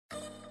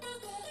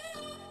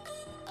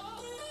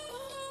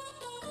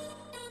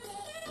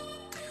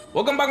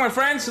Welcome back, my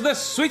friends, to the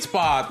sweet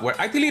spot where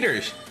IT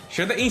leaders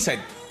share the insight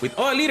with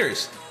other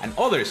leaders and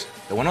others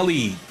that want to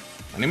lead.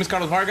 My name is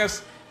Carlos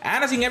Vargas,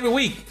 and as in every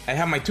week, I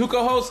have my two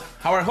co-hosts,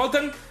 Howard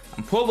Holton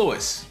and Paul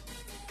Lewis.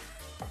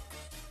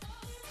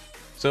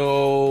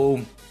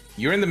 So,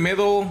 you're in the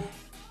middle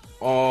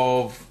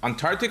of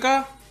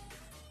Antarctica?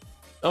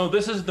 Oh,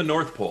 this is the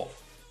North Pole.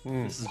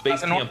 This is base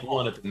camp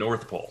 1 at the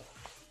North Pole.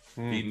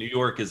 The New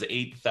York is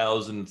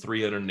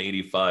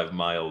 8,385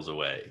 miles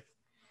away.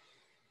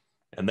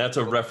 And that's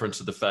a reference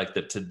to the fact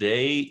that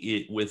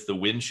today, with the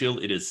wind chill,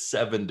 it is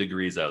 7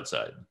 degrees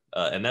outside.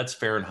 And that's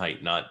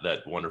Fahrenheit, not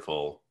that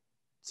wonderful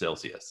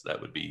Celsius. It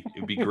would be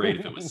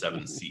great if it was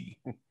 7C.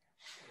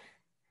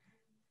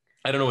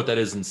 I don't know what that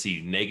is in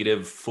C.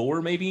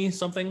 -4, maybe,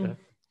 something? Yeah.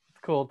 It's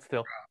cold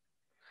still.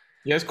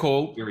 Yeah, it's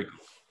cold. Here we go.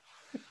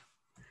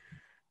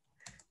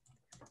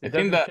 It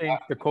doesn't change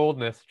the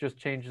coldness, just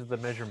changes the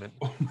measurement.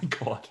 Oh my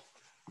God.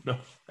 No,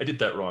 I did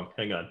that wrong.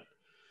 Hang on.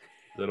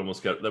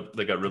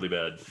 That got really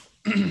bad.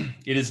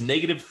 It is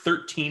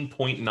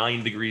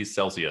 -13.9 degrees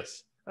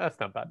Celsius. That's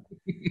not bad.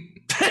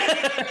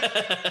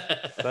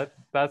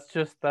 that's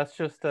just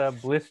a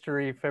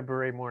blistery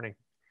February morning.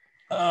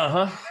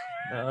 Yeah,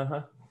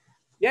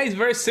 it's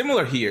very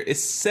similar here.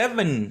 It's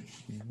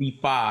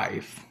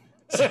 75.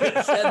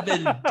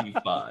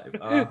 75.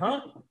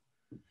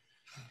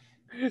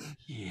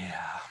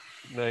 Yeah.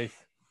 Nice.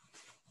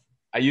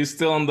 Are you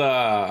still on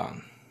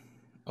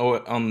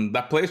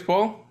that place,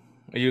 Paul?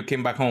 Or you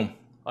came back home?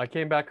 I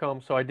came back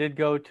home, so I did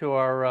go to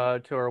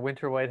our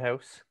winter white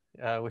house,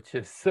 which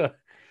is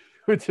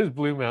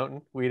Blue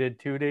Mountain. We did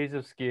 2 days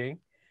of skiing.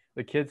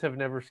 The kids have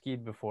never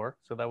skied before,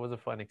 so that was a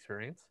fun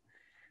experience.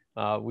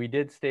 We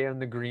did stay on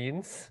the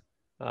greens.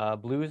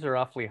 Blues are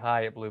awfully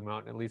high at Blue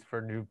Mountain, at least for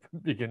new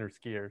beginner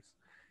skiers.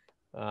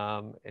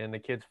 And the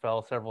kids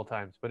fell several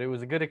times, but it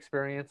was a good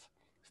experience.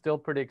 Still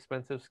pretty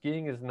expensive.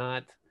 Skiing is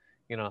not,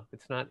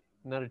 it's not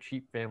a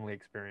cheap family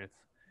experience.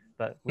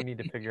 But we need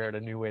to figure out a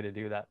new way to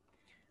do that.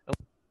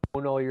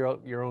 Own all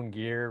your own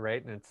gear,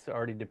 right? And it's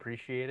already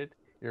depreciated.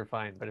 You're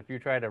fine. But if you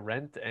try to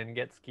rent and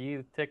get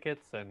ski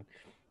tickets and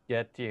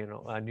get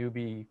a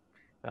newbie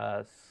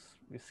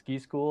ski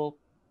school,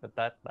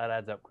 that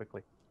adds up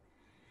quickly.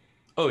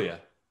 Oh yeah.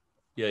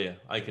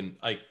 I can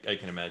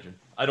imagine.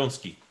 I don't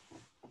ski.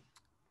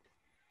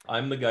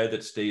 I'm the guy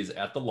that stays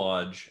at the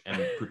lodge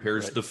and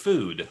prepares the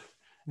food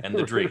and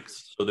the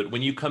drinks, so that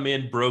when you come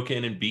in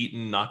broken and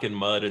beaten, knocking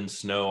mud and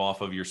snow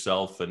off of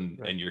yourself and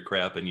your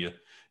crap, and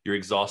you're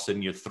exhausted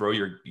and you throw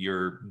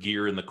your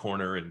gear in the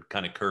corner and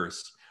kind of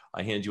curse,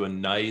 I hand you a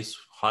nice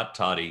hot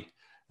toddy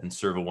and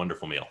serve a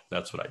wonderful meal.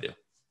 That's what I do.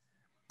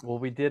 Well,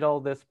 we did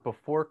all this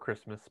before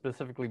Christmas,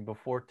 specifically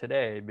before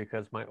today,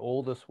 because my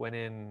oldest went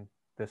in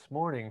this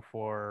morning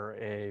for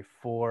a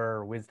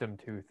 4 wisdom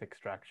tooth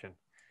extraction.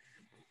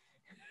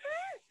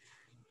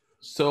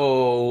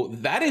 So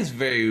that is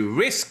very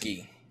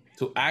risky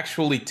to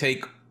actually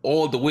take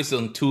all the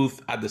wisdom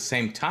tooth at the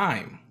same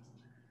time.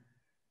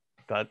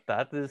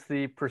 That is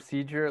the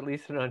procedure, at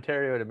least in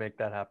Ontario, to make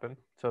that happen.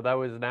 So that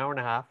was an hour and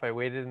a half. I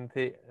waited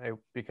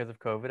because of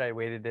COVID, I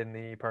waited in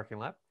the parking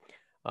lot,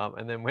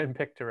 and then went and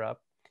picked her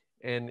up.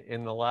 And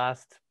in the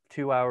last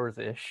 2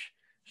 hours-ish,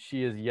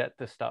 she is yet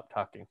to stop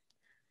talking.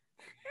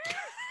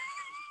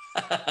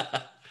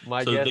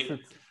 My guess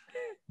it's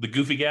the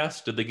goofy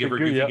gas. Did they give her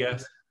goofy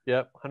gas?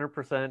 Yep,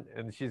 100%.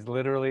 And she's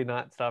literally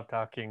not stopped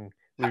talking.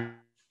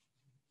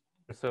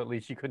 So at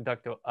least she couldn't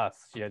talk to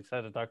us. She had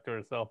to talk to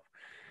herself.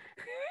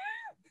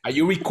 Are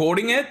you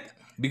recording it?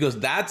 Because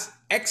that's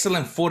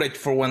excellent footage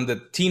for when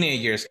the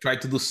teenagers try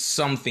to do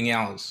something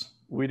else.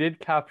 We did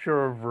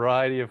capture a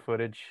variety of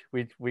footage.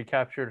 We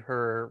captured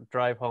her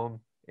drive home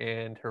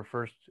and her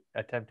first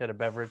attempt at a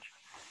beverage.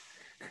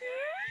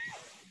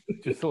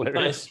 Just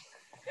hilarious. Nice.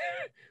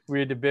 We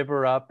had to bib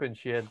her up and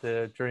she had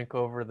to drink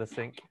over the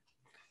sink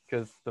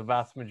because the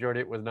vast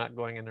majority of it was not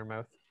going in her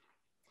mouth.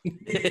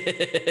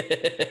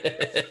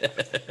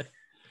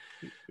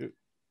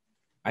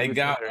 I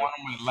got one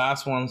of my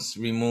last ones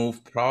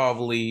removed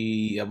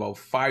probably about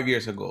 5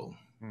 years ago.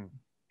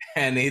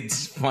 And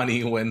it's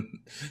funny when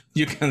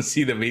you can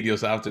see the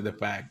videos after the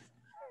fact.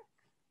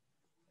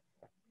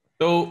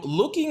 So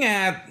looking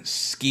at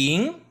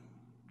skiing,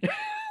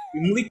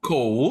 extremely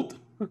cold,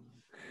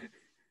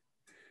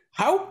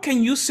 how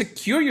can you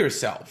secure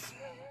yourself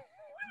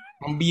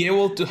and be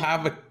able to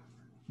have a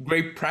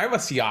great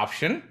privacy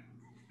option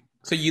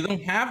so you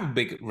don't have a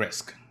big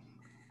risk?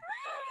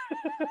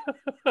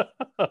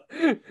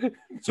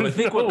 So I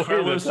think what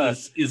Carlos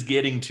is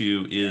getting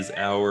to is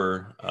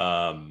our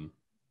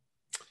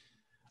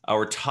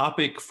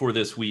topic for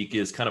this week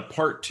is kind of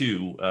part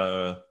 2.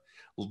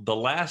 The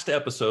last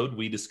episode,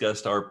 we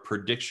discussed our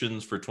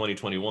predictions for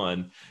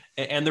 2021.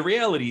 And the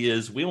reality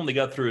is we only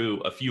got through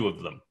a few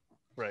of them.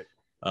 Right.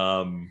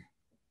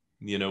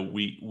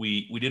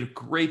 We did a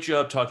great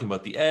job talking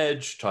about the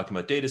edge, talking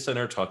about data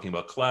center, talking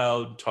about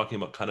cloud, talking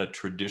about kind of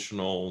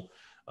traditional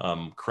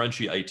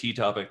crunchy IT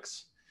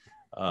topics.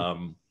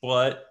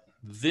 But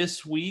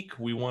this week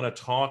we want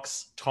to talk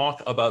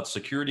about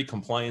security,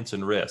 compliance,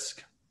 and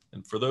risk.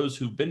 And for those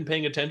who've been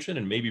paying attention,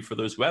 and maybe for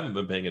those who haven't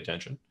been paying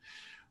attention,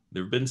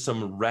 there have been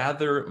some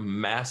rather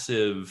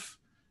massive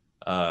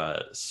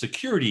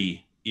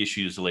security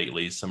issues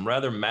lately, some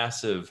rather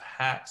massive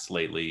hacks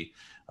lately,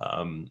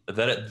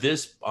 that at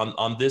this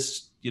on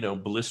this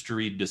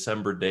blistery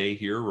December day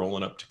here,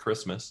 rolling up to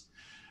Christmas,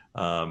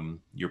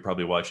 you're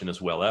probably watching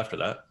as well after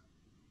that.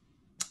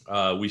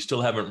 We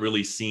still haven't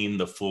really seen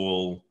the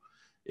full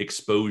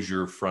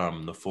exposure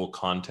from the full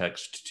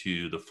context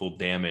to the full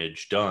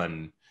damage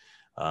done.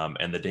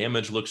 And the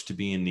damage looks to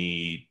be in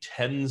the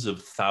tens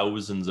of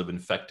thousands of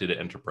infected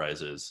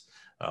enterprises,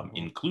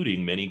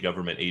 including many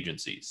government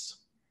agencies.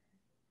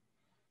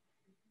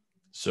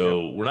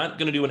 So we're not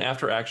going to do an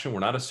after action.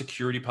 We're not a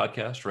security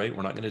podcast, right?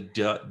 We're not going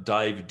to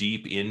dive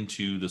deep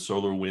into the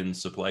SolarWinds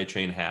supply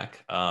chain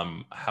hack.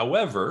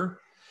 However,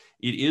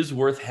 it is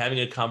worth having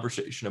a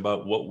conversation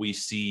about what we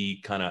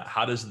see, kind of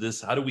how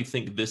do we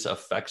think this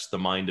affects the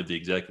mind of the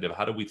executive?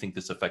 How do we think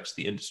this affects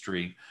the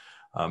industry?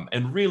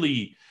 And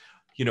really,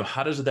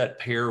 how does that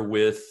pair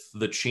with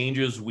the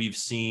changes we've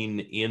seen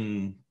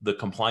in the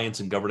compliance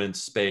and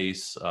governance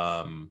space?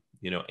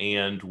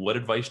 And what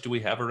advice do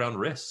we have around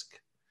risk?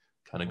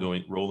 Kind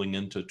of rolling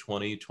into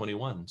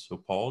 2021. So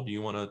Paul, do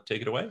you want to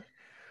take it away?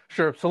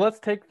 Sure. So let's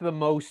take the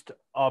most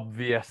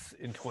obvious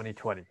in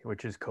 2020,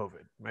 which is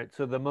COVID, right?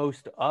 So the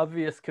most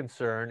obvious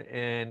concern,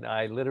 and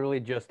I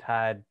literally just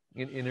had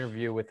an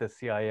interview with the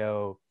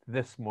CIO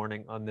this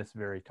morning on this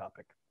very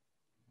topic.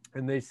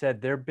 And they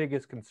said their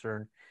biggest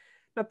concern,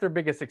 not their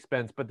biggest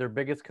expense, but their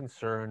biggest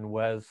concern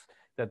was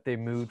that they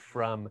moved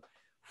from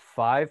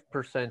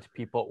 5%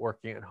 people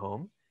working at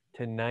home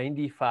to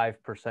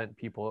 95%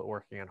 people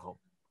working at home.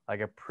 Like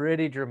a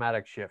pretty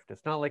dramatic shift.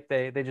 It's not like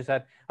they just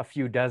had a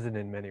few dozen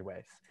in many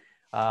ways.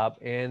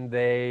 And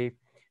they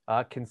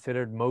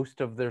considered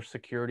most of their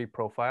security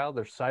profile,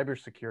 their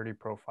cybersecurity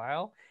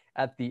profile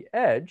at the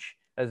edge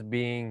as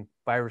being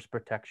virus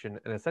protection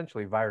and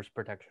essentially virus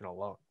protection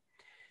alone.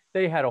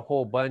 They had a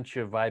whole bunch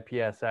of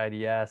IPS,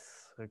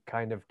 IDS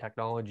kind of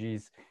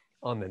technologies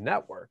on the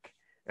network,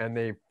 and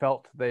they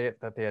felt that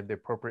they had the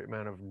appropriate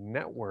amount of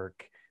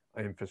network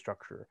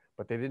infrastructure,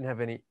 but they didn't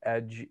have any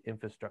edge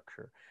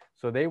infrastructure.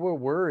 So they were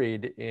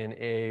worried in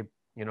a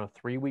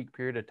 3-week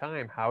period of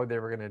time how they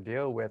were going to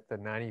deal with the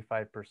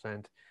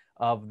 95%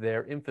 of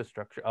their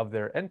infrastructure, of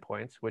their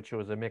endpoints, which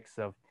was a mix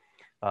of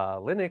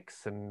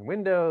Linux and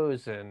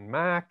Windows and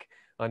Mac,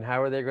 on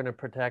how are they going to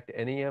protect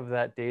any of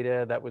that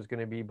data that was going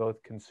to be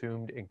both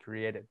consumed and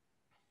created.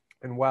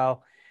 And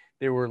while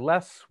they were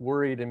less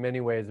worried in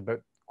many ways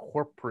about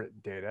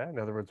corporate data, in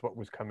other words, what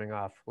was coming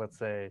off, let's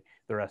say,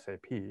 their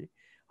SAP,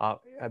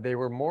 they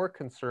were more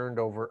concerned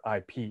over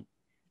IP,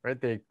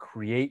 right? They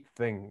create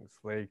things,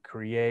 they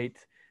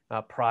create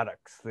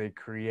products, they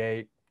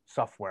create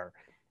software,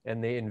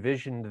 and they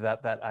envisioned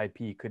that that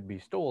IP could be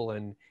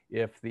stolen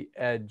if the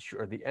edge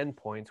or the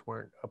endpoints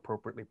weren't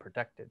appropriately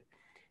protected.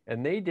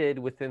 And they did,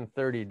 within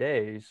 30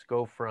 days,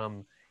 go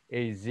from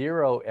a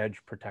zero edge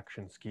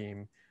protection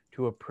scheme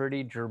to a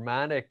pretty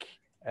dramatic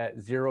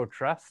zero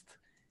trust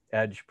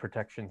edge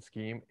protection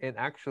scheme, and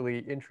actually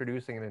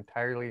introducing an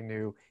entirely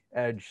new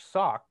edge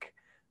SOC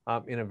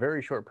in a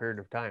very short period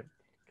of time,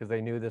 because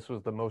they knew this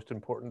was the most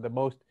important,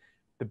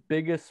 the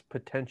biggest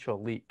potential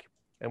leak.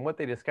 And what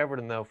they discovered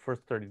in the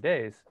first 30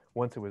 days,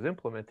 once it was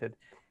implemented,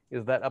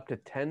 is that up to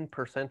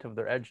 10% of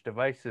their edge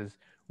devices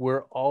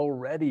were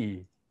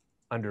already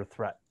under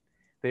threat.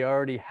 They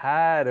already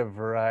had a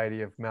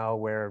variety of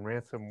malware and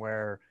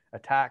ransomware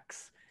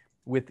attacks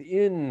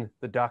within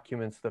the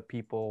documents that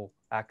people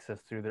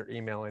accessed through their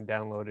email and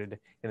downloaded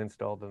and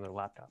installed on their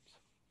laptops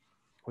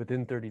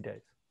within 30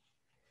 days.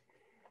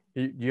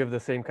 Do you have the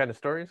same kind of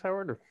stories,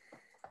 Howard?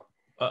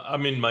 I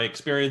mean, my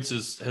experience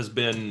has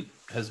been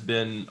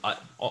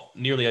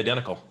nearly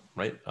identical,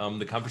 right?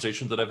 The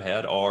conversations that I've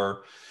had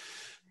are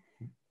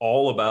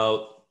all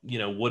about,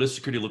 what does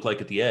security look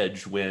like at the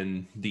edge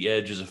when the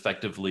edge is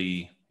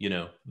effectively,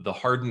 the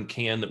hardened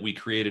can that we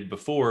created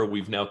before,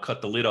 we've now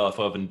cut the lid off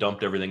of and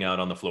dumped everything out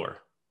on the floor.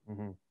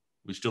 Mm-hmm.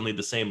 We still need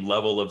the same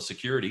level of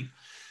security.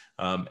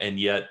 And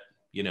yet,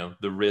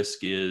 the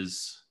risk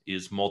is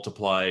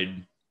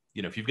multiplied.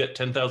 If you've got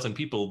 10,000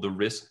 people, the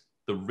risk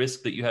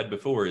that you had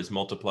before is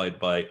multiplied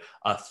by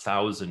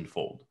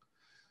 1,000-fold,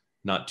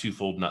 not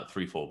 2-fold, not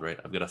 3-fold, right?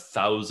 I've got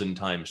 1,000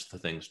 times the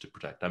things to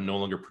protect. I'm no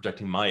longer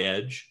protecting my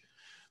edge,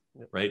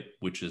 right?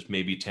 Which is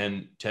maybe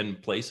 10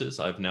 places.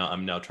 I'm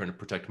now trying to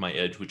protect my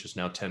edge, which is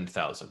now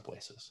 10,000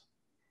 places.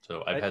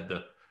 So I've had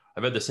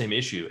the same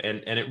issue,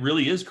 and it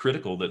really is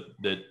critical that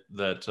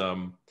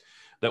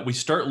we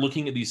start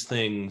looking at these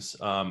things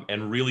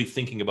and really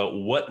thinking about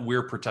what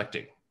we're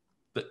protecting.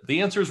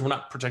 The answer is we're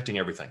not protecting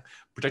everything.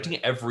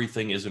 Protecting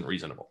everything isn't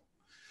reasonable,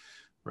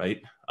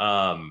 right?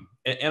 And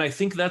I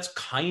think that's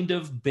kind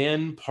of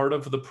been part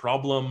of the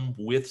problem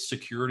with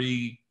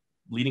security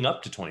leading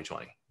up to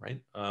 2020,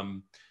 right?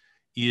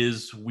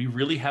 Is we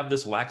really have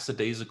this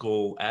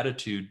lackadaisical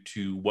attitude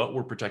to what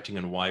we're protecting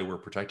and why we're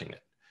protecting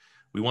it.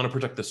 We want to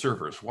protect the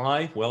servers.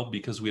 Why? Well,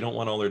 because we don't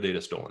want all our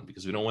data stolen,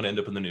 because we don't want to end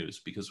up in the news,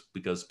 because.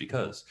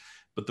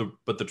 But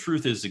the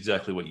truth is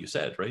exactly what you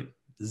said, right?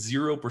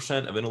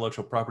 0% of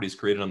intellectual property is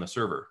created on the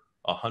server.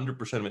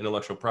 100% of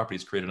intellectual property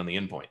is created on the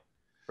endpoint.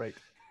 Right.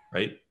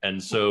 Right.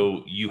 And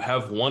so you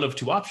have one of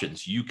two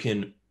options. You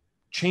can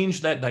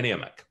change that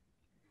dynamic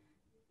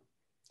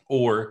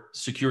or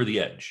secure the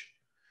edge.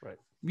 Right.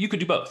 You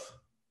could do both.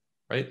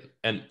 Right.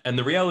 And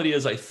the reality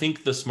is, I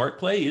think the smart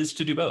play is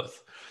to do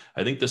both.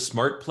 I think the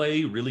smart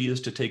play really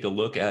is to take a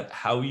look at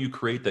how you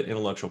create that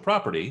intellectual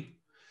property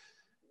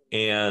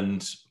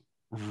and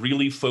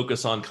really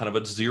focus on kind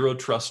of a zero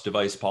trust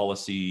device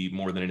policy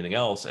more than anything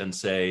else, and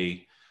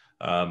say,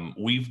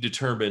 we've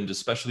determined,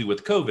 especially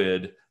with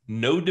COVID,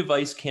 no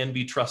device can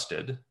be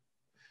trusted.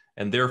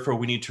 And therefore,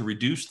 we need to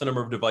reduce the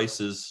number of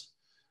devices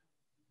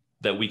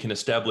that we can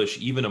establish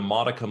even a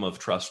modicum of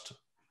trust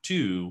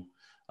to.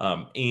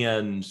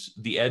 And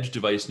the edge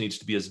device needs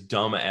to be as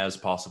dumb as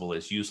possible,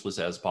 as useless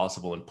as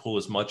possible, and pull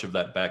as much of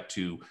that back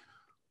to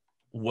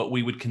what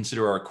we would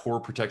consider our core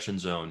protection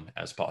zone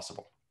as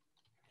possible.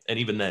 And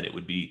even then, it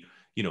would be,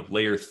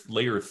 layer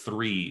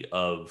 3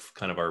 of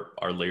kind of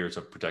our layers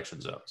of protection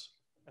zones.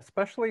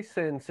 Especially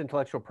since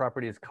intellectual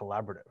property is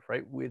collaborative,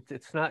 right?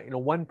 It's not,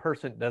 one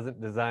person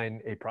doesn't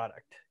design a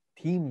product.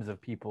 Teams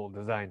of people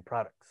design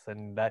products,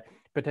 and that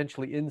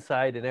potentially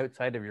inside and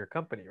outside of your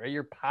company, right?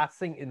 You're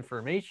passing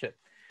information.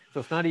 So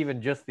it's not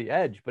even just the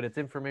edge, but it's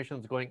information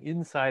that's going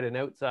inside and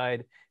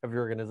outside of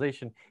your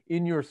organization,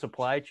 in your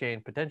supply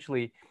chain,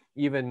 potentially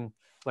even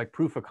like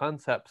proof of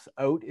concepts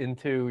out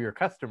into your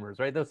customers,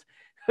 right?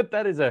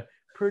 That is a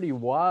pretty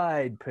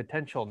wide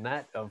potential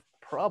net of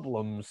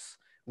problems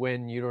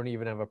when you don't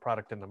even have a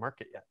product in the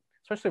market yet.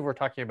 Especially if we're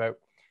talking about,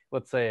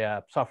 let's say,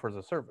 software as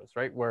a service,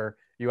 right? Where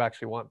you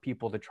actually want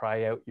people to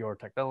try out your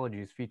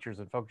technologies, features,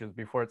 and functions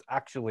before it's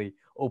actually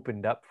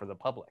opened up for the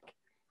public.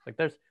 Like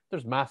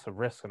there's massive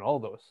risk in all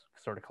those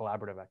sort of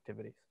collaborative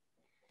activities.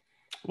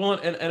 Well,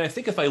 and I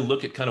think if I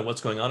look at kind of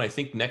what's going on, I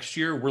think next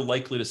year we're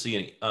likely to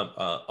see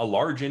a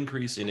large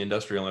increase in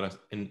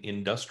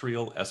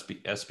industrial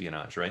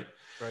espionage, right?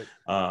 Right.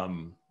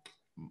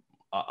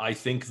 I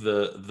think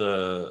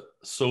the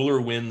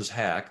SolarWinds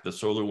hack, the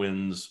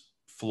SolarWinds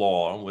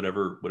flaw,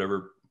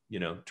 whatever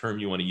term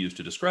you want to use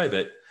to describe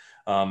it,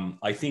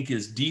 I think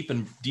is deep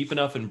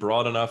enough and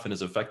broad enough and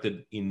has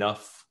affected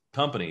enough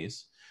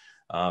companies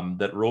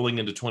that rolling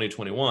into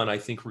 2021, I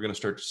think we're going to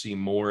start to see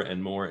more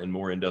and more and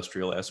more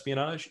industrial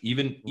espionage,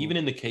 even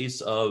in the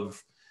case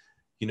of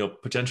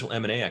potential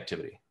M&A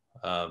activity.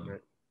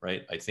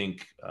 Right. I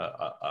think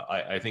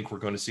we're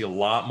going to see a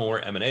lot more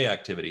M&A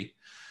activity.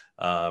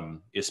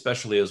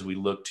 Especially as we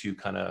look to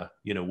kind of,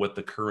 what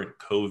the current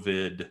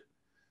COVID,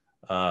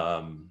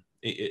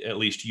 at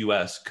least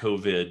US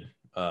COVID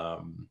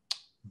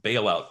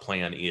bailout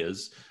plan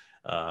is,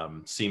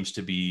 seems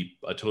to be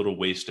a total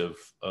waste of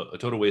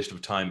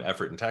time,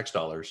 effort, and tax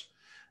dollars.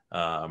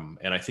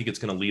 And I think it's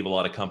going to leave a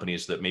lot of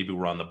companies that maybe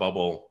were on the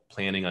bubble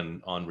planning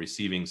on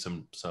receiving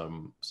some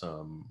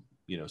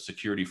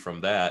security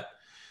from that,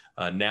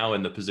 now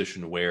in the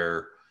position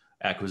where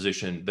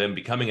them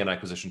becoming an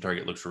acquisition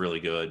target looks really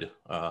good.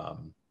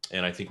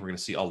 And I think we're going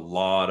to see a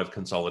lot of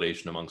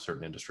consolidation among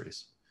certain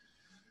industries,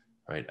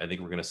 right? I think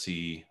we're going to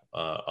see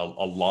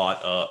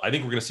I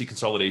think we're going to see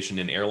consolidation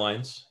in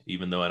airlines,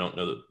 even though I don't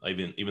know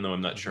that, even though I'm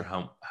not sure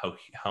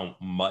how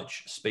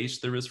much space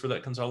there is for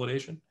that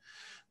consolidation,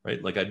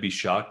 right? Like I'd be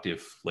shocked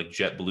if like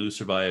JetBlue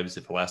survives,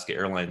 if Alaska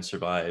Airlines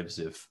survives,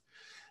 if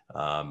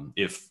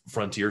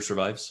Frontier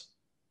survives.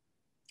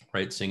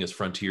 Right, seeing as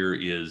Frontier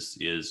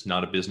is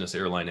not a business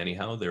airline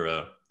anyhow, they're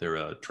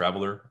a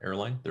traveler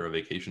airline, they're a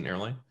vacation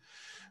airline,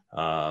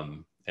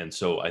 and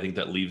so I think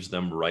that leaves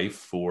them rife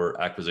for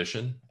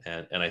acquisition.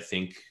 And I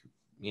think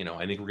we're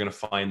going to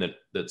find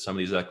that some of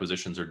these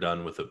acquisitions are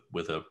done with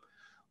a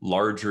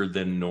larger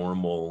than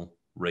normal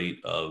rate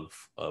of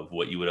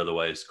what you would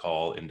otherwise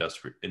call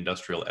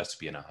industrial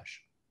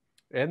espionage.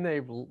 And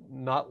they're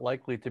not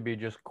likely to be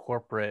just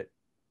corporate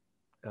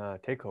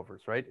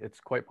takeovers, right? It's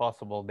quite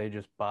possible they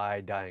just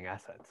buy dying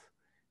assets,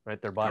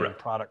 right? They're buying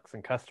products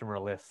and customer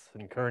lists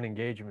and current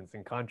engagements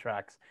and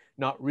contracts,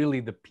 not really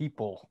the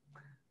people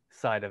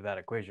side of that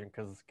equation.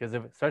 Because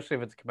especially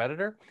if it's a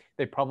competitor,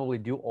 they probably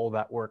do all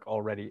that work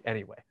already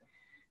anyway,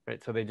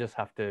 right? So they just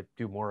have to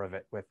do more of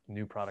it with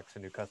new products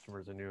and new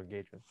customers and new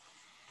engagements.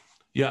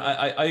 Yeah,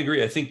 I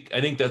agree. I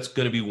think that's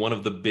going to be one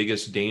of the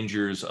biggest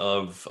dangers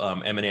of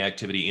M&A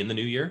activity in the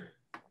new year.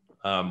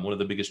 One of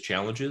the biggest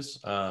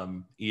challenges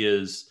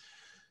is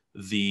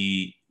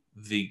the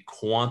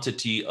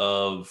quantity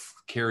of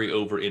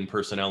carryover in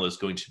personnel is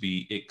going to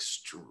be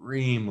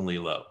extremely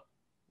low,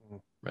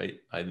 right?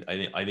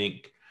 I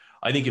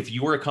think if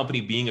you were a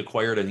company being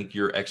acquired, I think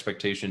your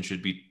expectation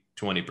should be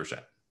 20%.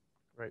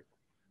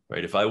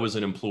 Right. If I was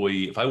an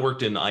employee, if I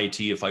worked in IT,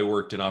 if I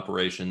worked in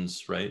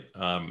operations, right,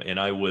 and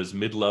I was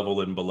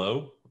mid-level and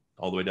below,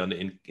 all the way down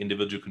to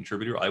individual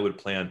contributor, I would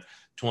plan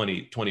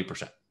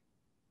 20%.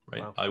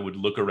 Right. Wow. I would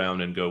look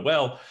around and go,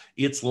 well,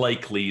 it's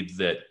likely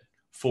that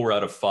 4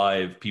 out of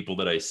 5 people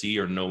that I see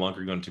are no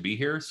longer going to be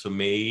here. So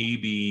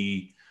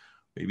maybe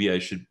I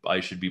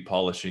should be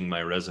polishing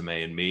my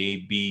resume, and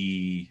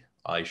maybe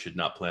I should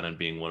not plan on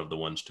being one of the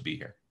ones to be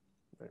here.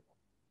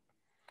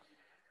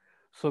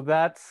 So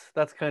that's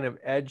kind of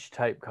edge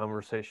type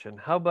conversation.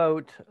 How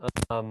about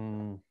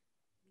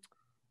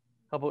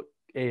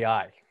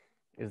AI?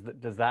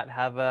 Does that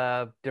have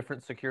a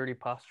different security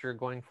posture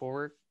going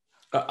forward?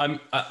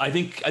 I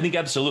think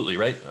absolutely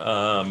right.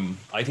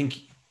 I think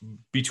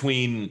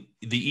between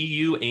the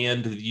EU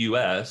and the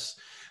US,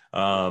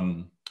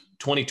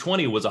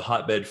 2020 was a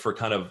hotbed for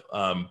kind of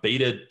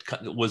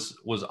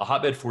was a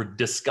hotbed for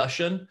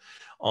discussion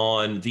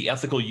on the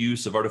ethical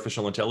use of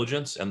artificial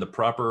intelligence and the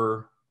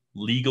proper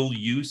legal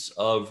use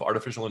of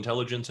artificial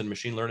intelligence and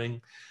machine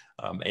learning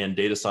and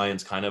data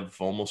science kind of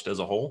almost as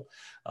a whole.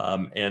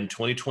 And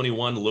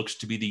 2021 looks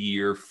to be the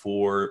year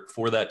for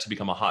that to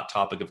become a hot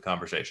topic of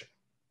conversation.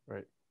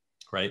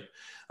 Right.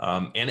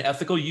 And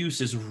ethical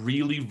use is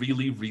really,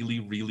 really, really,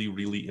 really,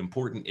 really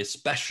important,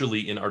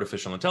 especially in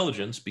artificial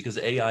intelligence, because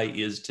AI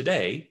is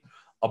today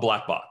a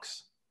black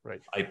box.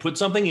 Right. I put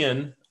something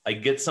in, I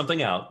get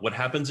something out. What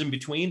happens in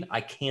between,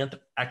 I can't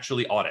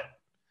actually audit.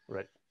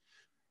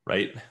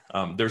 Right.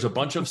 There's a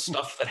bunch of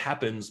stuff that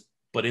happens,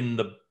 but in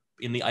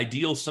the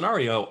ideal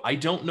scenario, I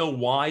don't know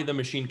why the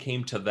machine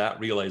came to that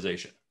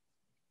realization.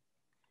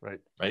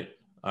 Right.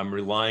 I'm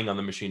relying on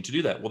the machine to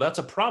do that. Well, that's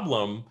a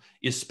problem,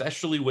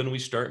 especially when we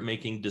start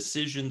making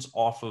decisions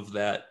off of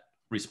that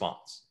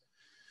response.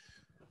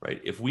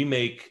 Right. If we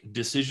make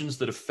decisions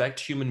that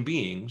affect human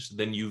beings,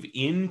 then you've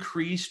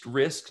increased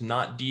risk,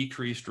 not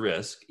decreased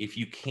risk, if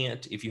you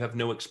have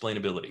no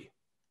explainability.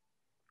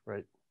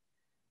 Right.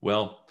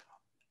 Well,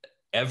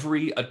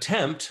 every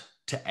attempt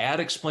to add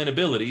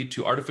explainability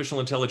to artificial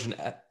intelligence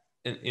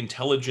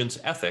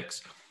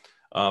ethics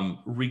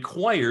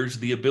requires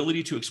the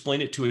ability to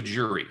explain it to a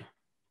jury.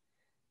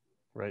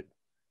 Right.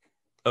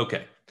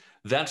 Okay.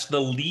 That's the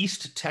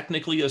least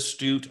technically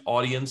astute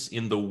audience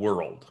in the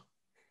world.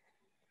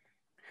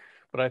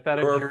 But I thought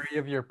a jury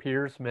of your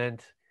peers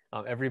meant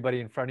everybody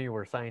in front of you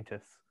were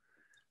scientists.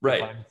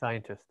 Right. I'm a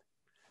scientist.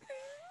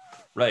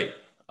 Right.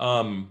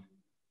 The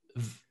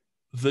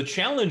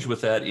challenge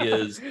with that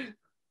is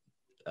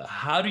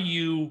how do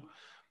you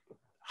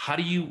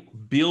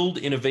build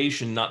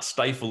innovation, not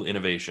stifle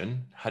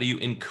innovation? How do you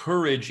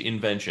encourage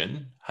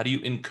invention? How do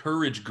you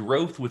encourage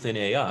growth within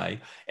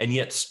AI and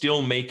yet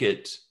still make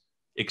it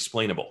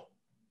explainable?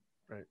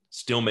 Right.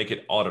 Still make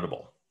it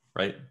auditable,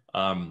 right?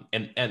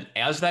 And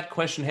as that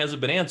question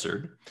hasn't been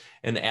answered,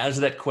 and as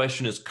that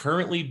question is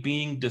currently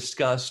being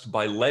discussed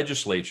by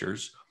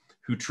legislatures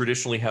who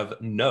traditionally have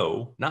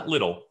no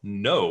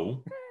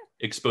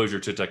exposure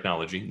to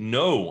technology,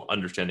 no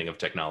understanding of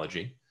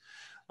technology,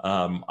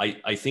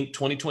 I think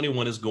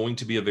 2021 is going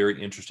to be a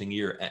very interesting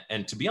year.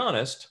 And to be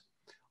honest,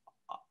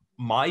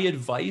 my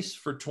advice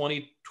for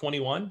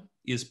 2021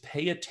 is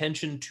pay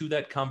attention to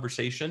that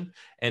conversation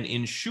and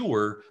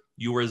ensure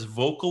you are as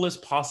vocal as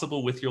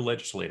possible with your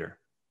legislator.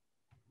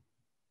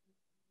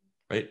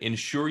 Right?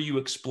 Ensure you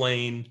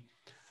explain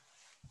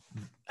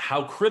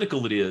how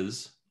critical it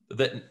is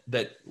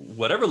that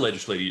whatever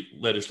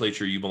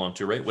legislature you belong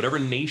to, right? Whatever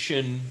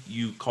nation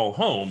you call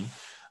home,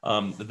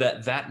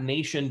 that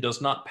nation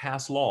does not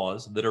pass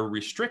laws that are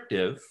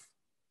restrictive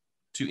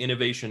to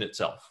innovation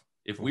itself.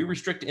 If we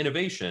restrict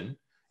innovation,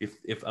 if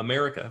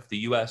the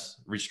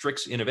US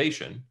restricts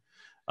innovation,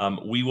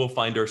 we will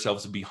find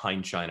ourselves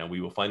behind China. We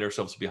will find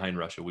ourselves behind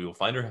Russia. We will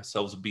find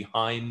ourselves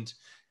behind,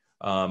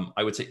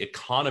 I would say,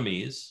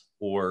 economies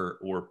or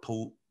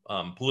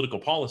political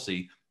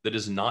policy that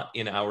is not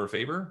in our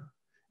favor,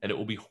 and it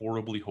will be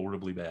horribly,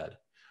 horribly bad.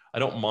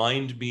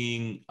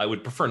 I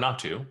would prefer not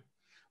to,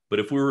 but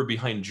if we were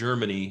behind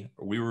Germany,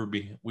 or we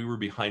were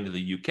behind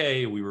the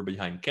UK, we were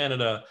behind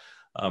Canada,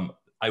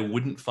 I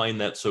wouldn't find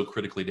that so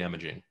critically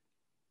damaging.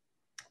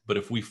 But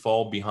if we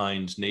fall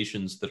behind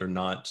nations that are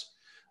not,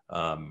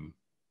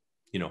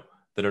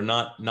 that are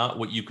not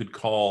what you could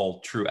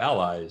call true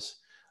allies,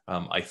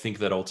 I think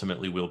that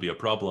ultimately will be a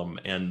problem.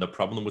 And the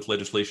problem with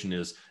legislation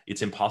is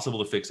it's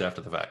impossible to fix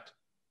after the fact.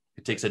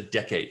 It takes a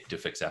decade to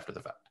fix after the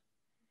fact.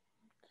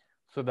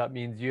 So that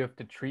means you have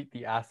to treat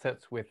the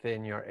assets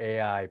within your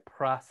AI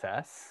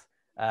process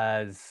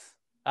as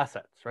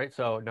assets, right?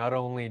 So not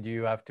only do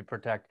you have to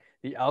protect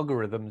the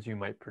algorithms you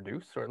might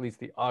produce, or at least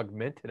the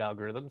augmented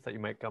algorithms that you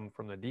might come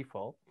from the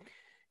default,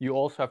 you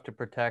also have to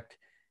protect,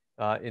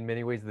 in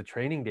many ways, the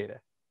training data,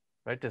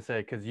 right? To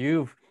say, because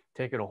you've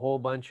taken a whole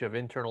bunch of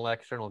internal,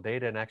 external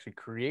data and actually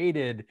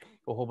created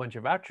a whole bunch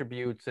of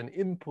attributes and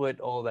input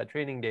all that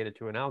training data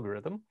to an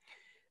algorithm.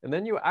 And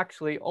then you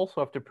actually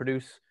also have to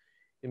produce,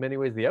 in many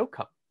ways, the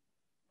outcome,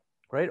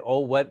 right?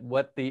 Or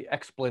what the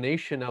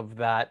explanation of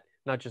that,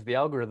 not just the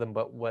algorithm,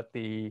 but what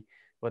the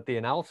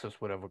analysis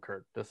would have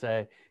occurred to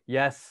say,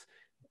 yes,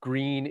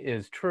 green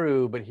is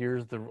true, but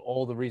here's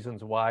all the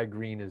reasons why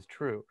green is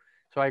true.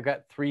 So I've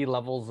got 3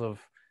 levels of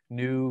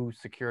new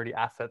security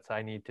assets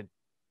I need to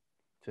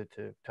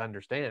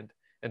understand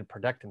and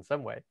protect in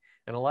some way.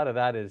 And a lot of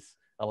that is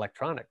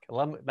electronic.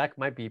 That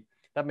might be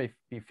that may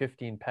be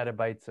 15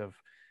 petabytes of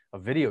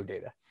video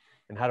data.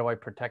 And how do I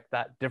protect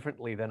that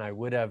differently than I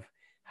would have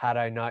had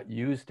I not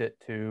used it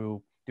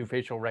to do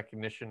facial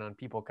recognition on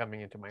people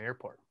coming into my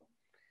airport?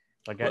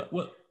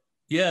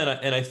 Yeah,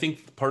 and I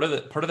think part of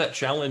that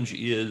challenge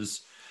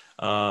is,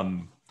 how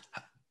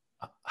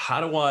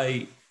do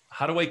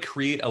I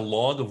create a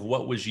log of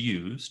what was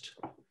used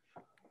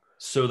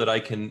so that I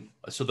can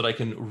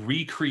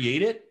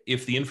recreate it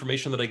if the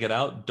information that I get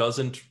out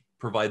doesn't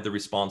provide the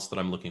response that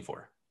I'm looking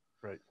for.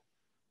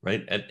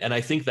 Right. And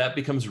I think that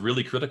becomes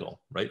really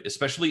critical, right?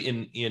 Especially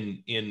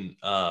in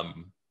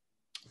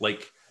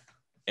like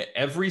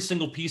every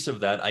single piece of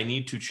that, I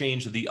need to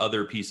change the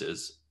other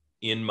pieces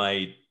in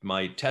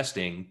my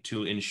testing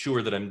to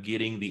ensure that I'm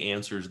getting the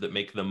answers that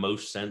make the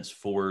most sense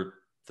for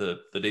the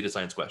data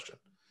science question.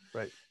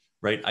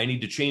 Right. I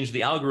need to change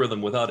the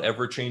algorithm without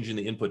ever changing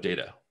the input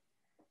data.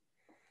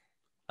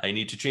 I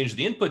need to change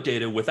the input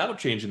data without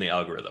changing the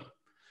algorithm.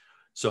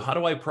 So how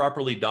do I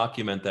properly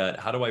document that?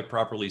 How do I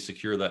properly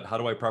secure that? How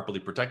do I properly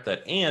protect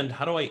that? And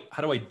how do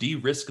I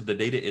de-risk the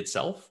data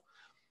itself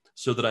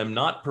so that I'm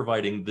not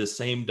providing the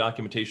same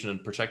documentation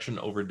and protection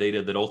over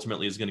data that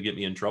ultimately is going to get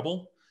me in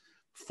trouble,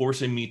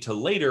 forcing me to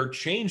later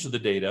change the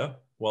data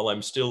while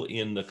I'm still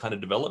in the kind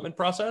of development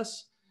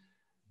process,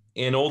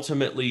 and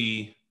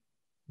ultimately,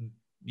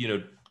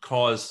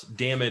 cause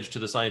damage to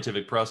the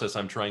scientific process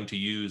I'm trying to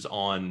use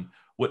on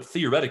what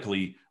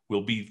theoretically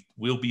will be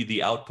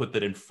the output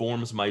that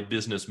informs my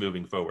business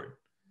moving forward,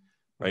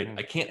 right?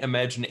 I can't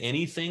imagine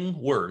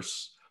anything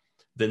worse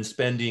than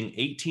spending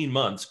 18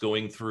 months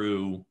going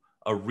through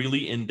a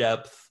really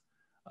in-depth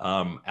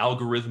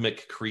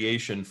algorithmic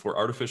creation for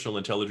artificial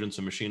intelligence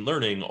and machine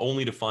learning,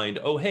 only to find,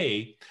 oh,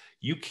 hey,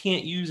 you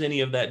can't use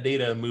any of that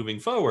data moving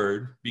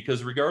forward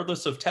because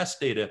regardless of test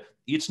data,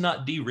 it's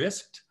not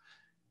de-risked.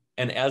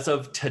 And as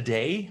of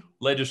today,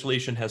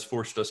 legislation has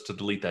forced us to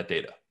delete that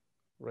data.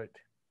 Right.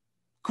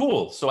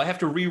 Cool. So I have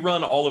to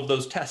rerun all of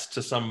those tests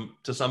to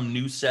some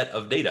new set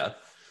of data,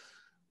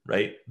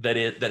 right?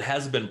 That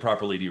has been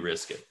properly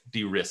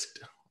de-risked.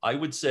 I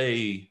would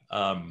say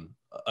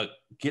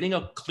getting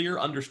a clear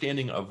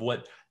understanding of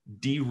what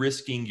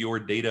de-risking your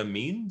data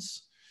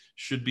means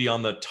should be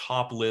on the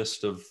top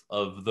list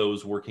of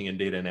those working in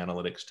data and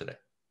analytics today.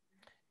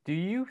 Do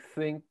you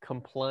think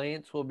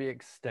compliance will be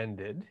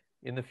extended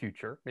in the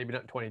future, maybe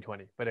not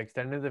 2020, but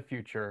extended in the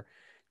future,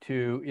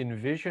 to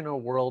envision a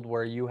world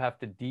where you have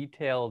to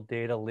detail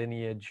data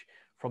lineage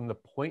from the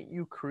point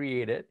you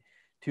create it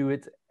to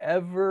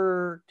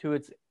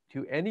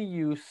any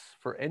use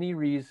for any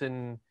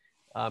reason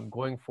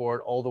going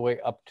forward, all the way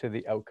up to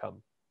the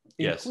outcome,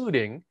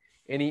 including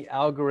any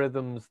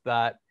algorithms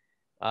that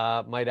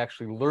might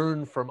actually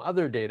learn from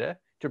other data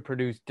to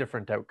produce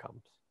different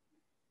outcomes?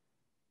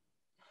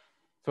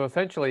 So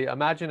essentially,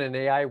 imagine an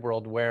AI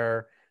world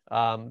where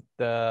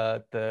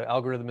the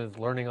algorithm is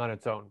learning on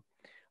its own.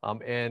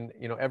 And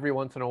every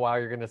once in a while,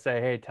 you're going to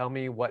say, hey, tell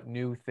me what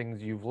new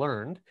things you've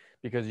learned,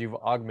 because you've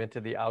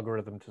augmented the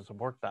algorithm to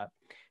support that.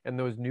 And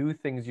those new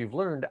things you've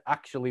learned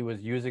actually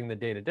was using the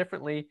data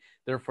differently.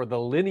 Therefore, the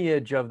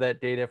lineage of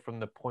that data from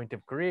the point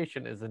of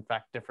creation is in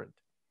fact different.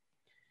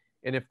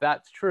 And if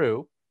that's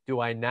true, do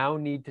I now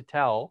need to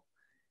tell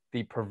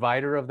the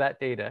provider of that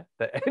data,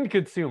 the end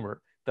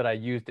consumer, that I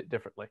used it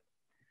differently?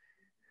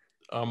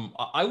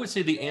 I would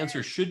say the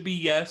answer should be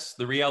yes.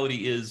 The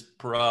reality is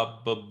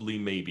probably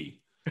maybe.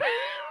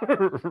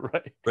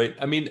 Right.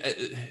 I mean,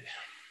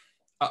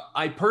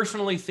 I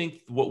personally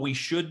think what we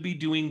should be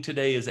doing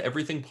today is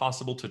everything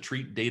possible to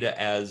treat data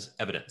as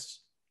evidence.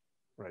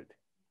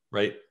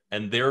 Right.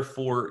 And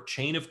therefore,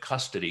 chain of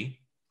custody,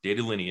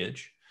 data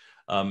lineage,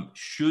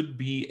 should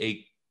be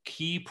a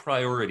key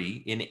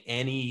priority in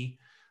any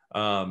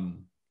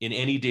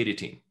data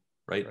team.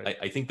 Right.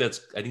 I think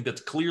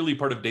that's clearly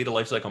part of data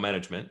lifecycle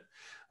management.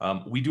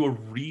 We do a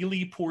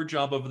really poor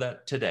job of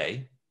that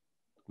today.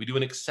 We do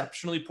an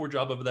exceptionally poor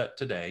job of that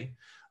today.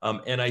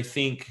 And I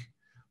think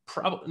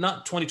probably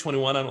not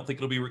 2021, I don't think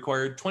it'll be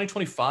required.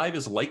 2025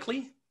 is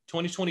likely.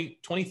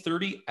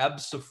 2030,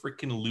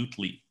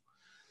 abso-freaking-lutely.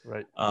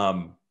 Right.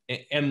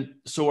 And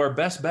so our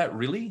best bet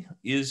really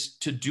is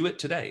to do it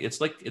today. It's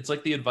like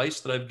the advice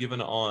that I've given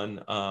on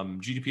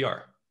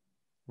GDPR.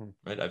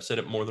 Right. I've said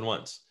it more than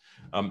once.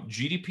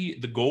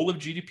 The goal of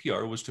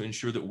GDPR was to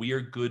ensure that we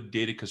are good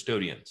data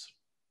custodians.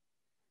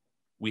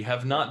 We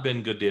have not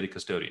been good data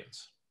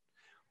custodians.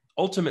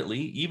 Ultimately,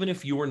 even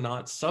if you are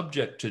not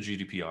subject to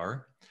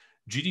GDPR,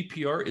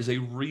 GDPR is a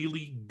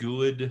really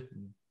good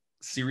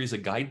series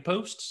of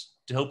guideposts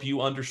to help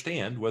you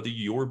understand whether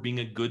you're being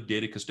a good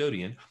data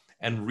custodian,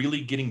 and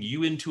really getting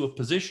you into a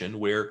position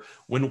where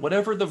when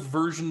whatever the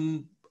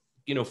version,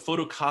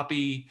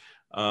 photocopy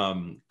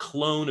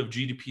clone of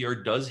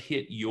GDPR does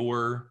hit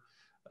your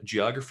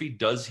geography,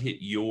 does hit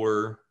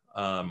your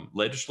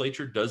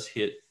legislature, does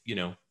hit,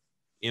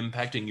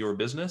 impacting your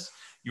business,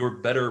 you're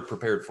better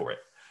prepared for it.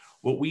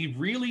 What we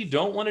really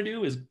don't want to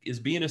do is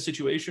be in a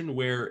situation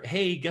where,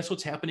 hey, guess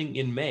what's happening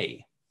in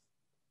May?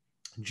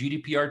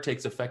 GDPR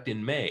takes effect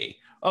in May.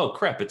 Oh,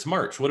 crap, it's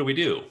March. What do we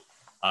do?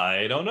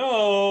 I don't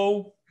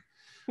know.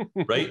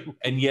 right?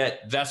 And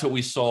yet that's what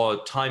we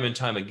saw time and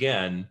time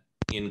again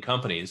in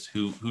companies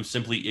who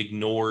simply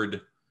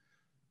ignored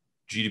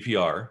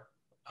GDPR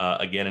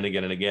again and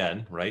again and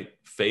again, right?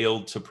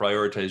 Failed to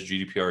prioritize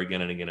GDPR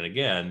again and again and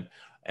again.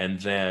 And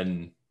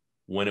then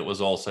when it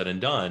was all said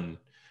and done,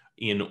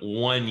 in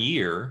 1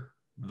 year,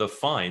 the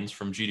fines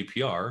from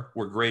GDPR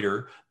were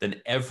greater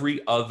than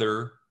every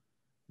other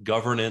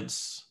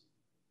governance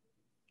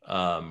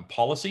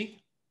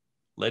policy,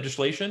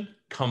 legislation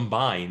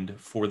combined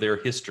for their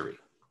history.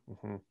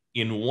 Mm-hmm.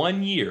 In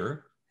 1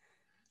 year,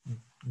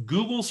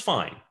 Google's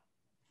fine,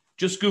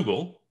 just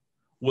Google,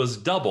 was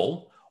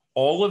double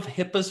all of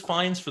HIPAA's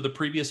fines for the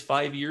previous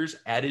 5 years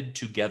added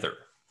together.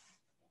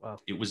 Wow.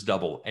 It was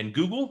double. And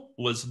Google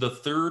was the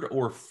third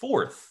or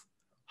fourth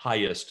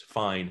highest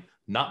fine,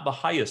 not the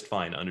highest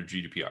fine under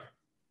GDPR.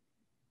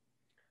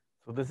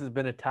 So this has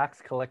been a tax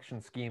collection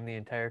scheme the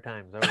entire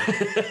time.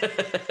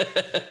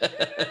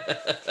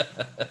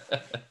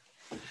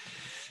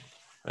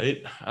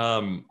 Right.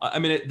 I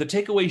mean, the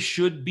takeaway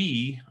should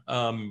be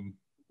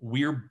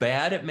we're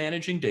bad at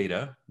managing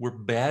data. We're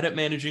bad at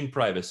managing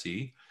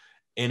privacy.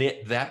 And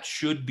that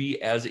should be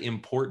as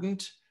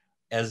important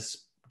as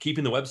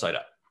keeping the website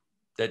up.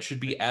 That should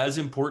be as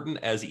important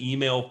as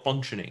email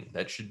functioning.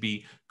 That should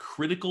be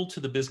critical to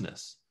the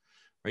business,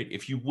 right?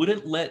 If you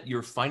wouldn't let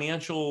your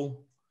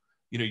financial,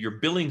 your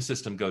billing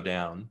system go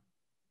down,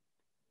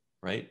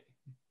 right,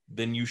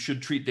 then you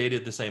should treat data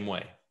the same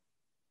way.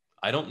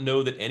 I don't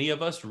know that any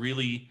of us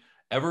really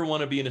ever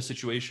want to be in a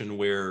situation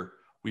where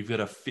we've got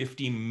a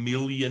 $50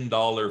 million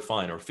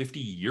fine or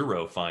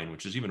 €50 fine,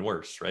 which is even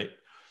worse, right?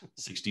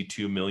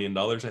 $62 million,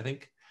 I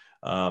think,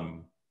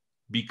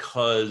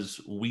 because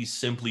we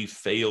simply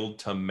failed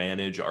to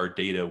manage our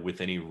data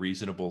with any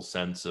reasonable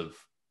sense of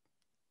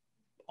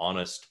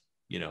honest,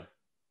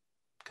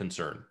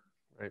 concern.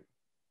 Right.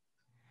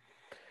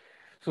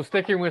 So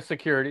sticking with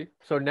security.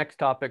 So next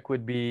topic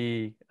would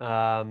be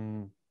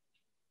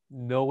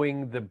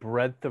knowing the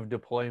breadth of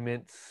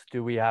deployments.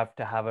 Do we have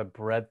to have a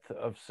breadth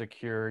of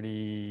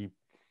security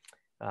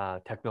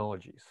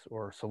technologies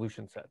or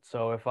solution sets?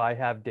 So if I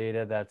have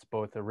data that's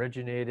both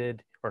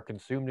originated or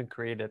consumed and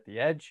created at the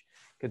edge,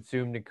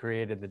 consumed and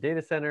created in the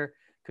data center,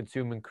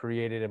 consumed and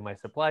created in my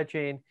supply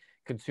chain,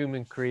 consumed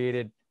and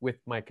created with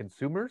my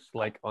consumers,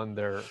 like on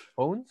their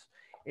phones,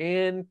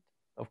 and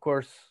of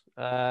course,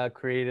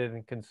 created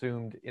and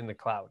consumed in the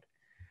cloud.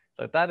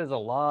 So that is a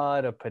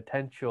lot of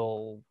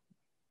potential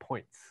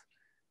points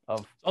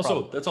of also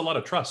problems. That's a lot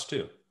of trust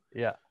too.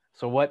 Yeah.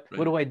 So what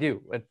do I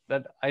do?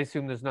 I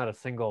assume there's not a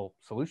single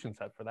solution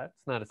set for that.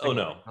 It's not a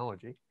single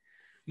technology.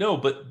 No,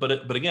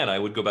 but again, I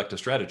would go back to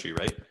strategy,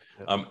 right?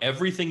 Yeah.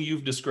 Everything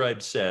you've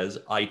described says,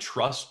 I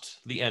trust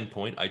the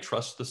endpoint, I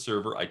trust the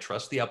server, I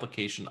trust the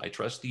application, I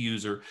trust the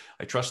user,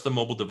 I trust the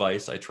mobile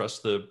device, I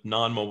trust the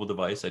non-mobile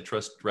device, I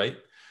trust, right?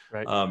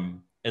 Right.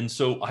 And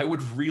so I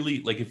would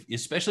really,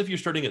 especially if you're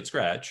starting at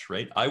scratch,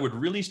 right? I would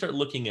really start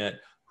looking at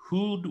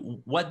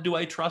what do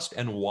I trust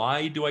and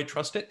why do I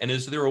trust it? And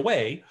is there a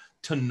way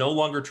to no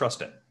longer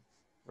trust it?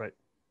 Right.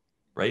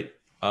 Right.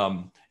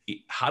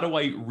 How do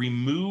I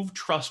remove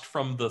trust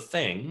from the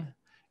thing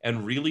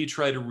and really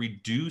try to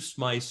reduce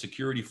my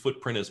security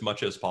footprint as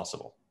much as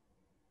possible?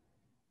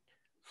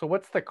 So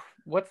what's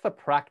the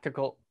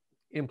practical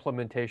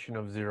implementation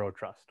of zero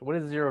trust? What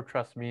does zero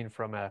trust mean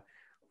from a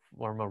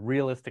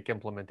realistic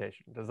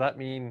implementation? Does that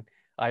mean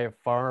I have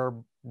far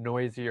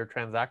noisier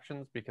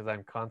transactions because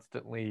I'm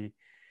constantly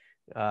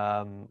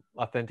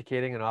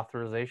authenticating and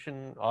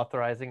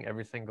authorizing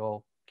every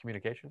single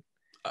communication?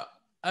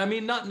 I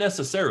mean, not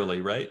necessarily,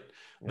 right?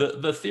 Yeah.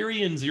 The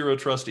theory in zero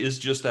trust is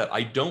just that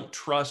I don't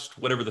trust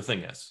whatever the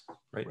thing is,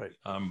 right?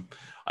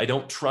 I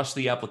don't trust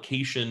the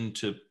application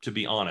to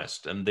be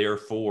honest, and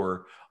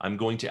therefore I'm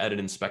going to add an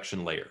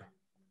inspection layer,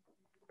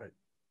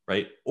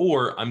 right?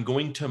 Or I'm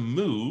going to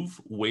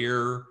move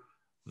where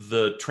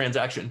the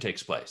transaction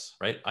takes place,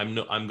 right?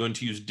 I'm going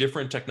to use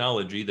different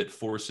technology that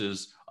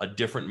forces a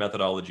different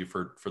methodology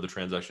for the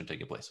transaction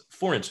taking place.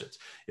 For instance,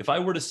 if I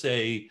were to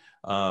say,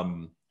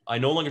 I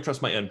no longer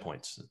trust my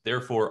endpoints,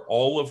 therefore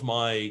all of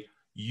my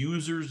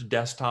users,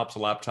 desktops,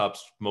 laptops,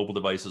 mobile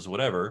devices,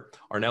 whatever,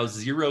 are now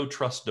zero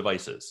trust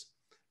devices.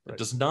 That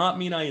does not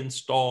mean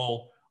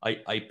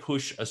I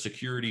push a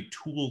security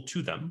tool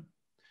to them.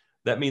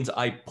 That means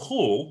I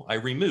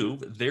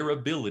remove their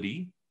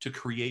ability to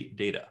create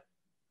data.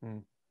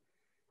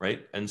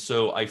 Right. And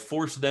so I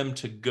force them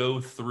to go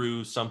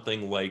through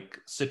something like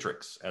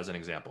Citrix, as an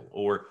example,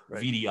 or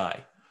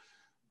VDI.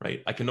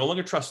 Right. I can no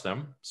longer trust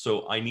them.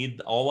 So I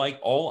need all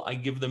I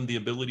give them the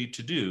ability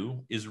to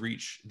do is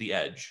reach the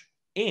edge.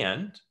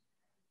 And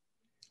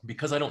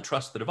because I don't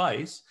trust the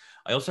device,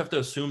 I also have to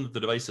assume that the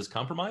device is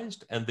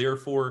compromised. And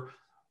therefore,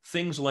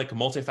 things like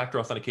multi-factor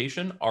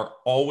authentication are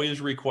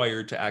always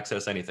required to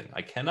access anything.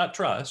 I cannot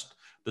trust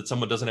that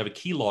someone doesn't have a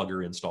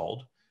keylogger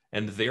installed.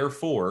 And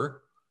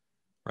therefore,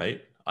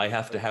 right, I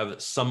have to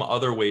have some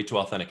other way to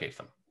authenticate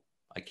them.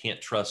 I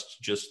can't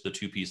trust just the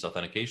two-piece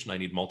authentication. I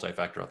need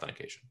multi-factor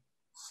authentication.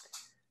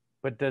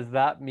 But does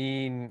that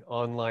mean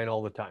online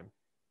all the time?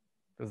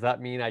 Does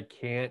that mean I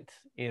can't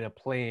in a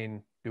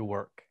plane do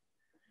work,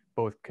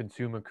 both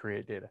consume and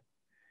create data?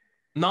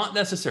 Not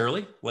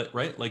necessarily,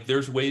 right? Like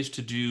there's ways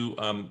to do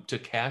to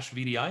cache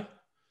VDI,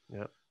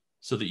 Yeah.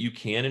 so that you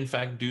can in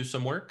fact do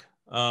some work.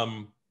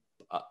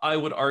 I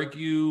would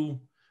argue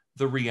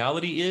the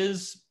reality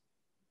is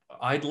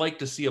I'd like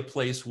to see a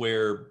place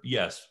where,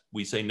 yes,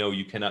 we say, no,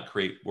 you cannot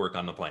create work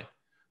on the plane.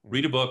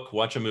 Read a book,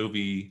 watch a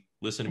movie,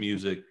 listen to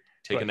music,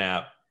 take a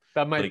nap.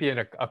 That might like, be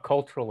a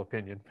cultural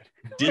opinion.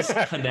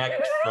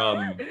 disconnect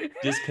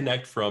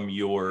from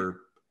your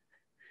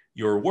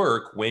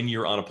work when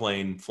you're on a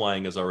plane.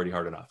 Flying is already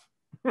hard enough.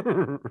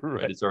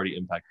 Right? It's already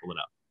impactful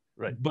enough.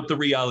 Right. But the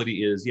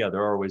reality is, yeah,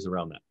 there are ways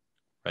around that.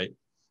 Right.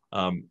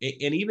 And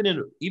even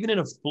in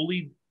a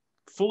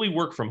fully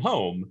work from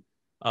home,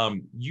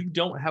 you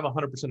don't have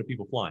 100% of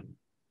people flying.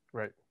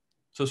 Right.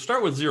 So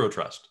start with zero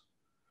trust.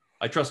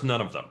 I trust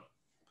none of them.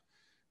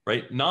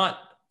 Right. Not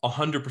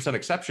 100%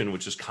 exception,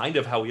 which is kind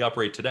of how we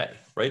operate today.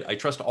 Right. I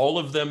trust all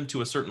of them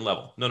to a certain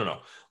level. No.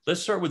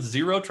 Let's start with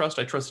zero trust.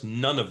 I trust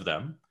none of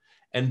them.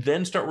 And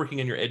then start working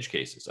on your edge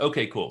cases.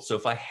 Okay, cool. So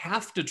if I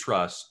have to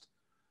trust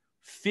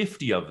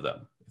 50 of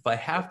them, if I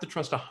have to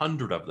trust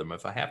 100 of them,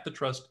 if I have to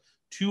trust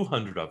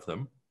 200 of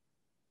them,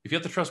 if you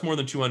have to trust more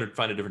than 200,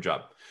 find a different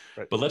job.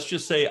 Right. But let's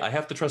just say I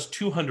have to trust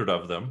 200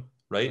 of them,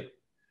 right?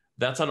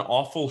 That's an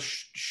awful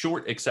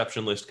short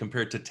exception list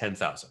compared to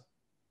 10,000,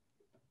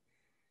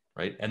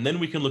 right? And then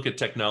we can look at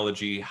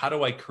technology. How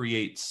do I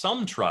create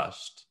some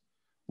trust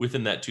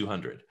within that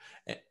 200?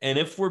 And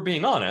if we're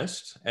being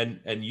honest,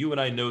 and you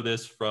and I know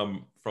this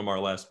from our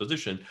last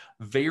position,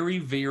 very,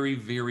 very,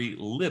 very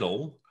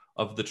little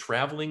of the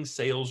traveling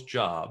sales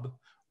job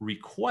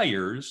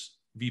requires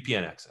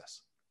VPN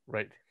access.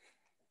 Right.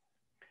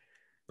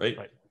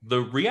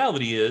 The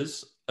reality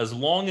is, as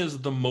long as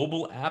the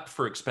mobile app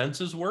for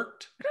expenses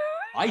worked,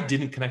 I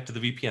didn't connect to the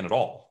VPN at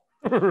all.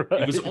 Right.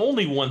 It was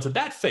only once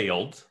that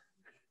failed,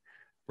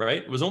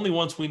 right? It was only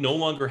once we no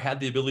longer had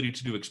the ability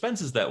to do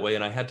expenses that way,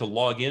 and I had to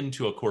log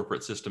into a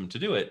corporate system to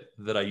do it,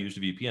 that I used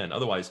a VPN.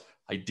 Otherwise,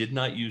 I did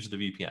not use the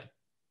VPN.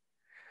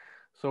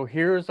 So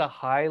here's a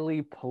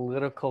highly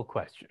political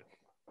question.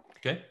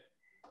 Okay.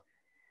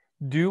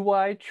 Do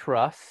I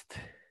trust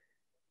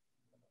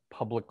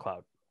public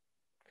cloud?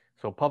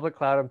 So public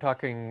cloud, I'm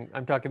talking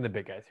the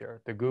big guys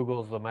here, the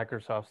Googles, the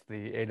Microsofts,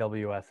 the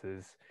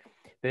AWSs.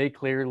 They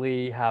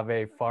clearly have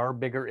a far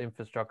bigger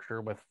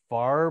infrastructure with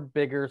far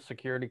bigger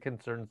security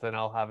concerns than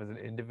I'll have as an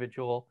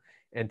individual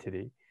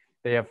entity.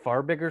 They have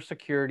far bigger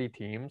security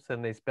teams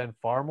and they spend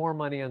far more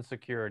money on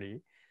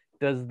security.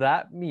 Does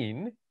that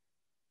mean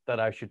that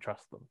I should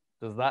trust them?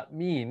 Does that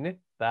mean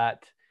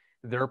that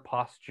their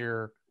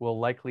posture will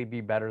likely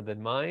be better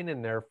than mine,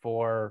 and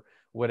therefore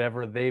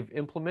whatever they've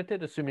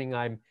implemented, assuming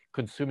I'm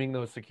consuming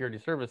those security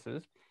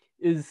services,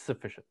 is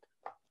sufficient?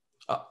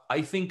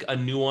 I think a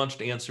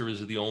nuanced answer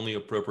is the only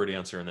appropriate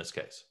answer in this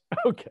case.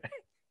 Okay.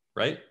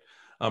 Right?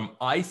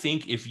 I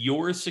think if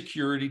your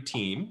security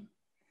team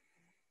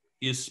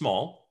is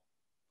small,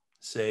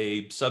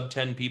 say sub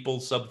 10 people,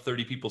 sub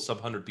 30 people, sub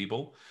 100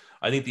 people,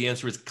 I think the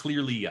answer is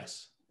clearly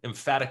yes,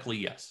 emphatically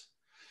yes.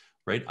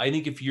 Right? I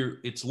think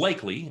it's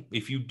likely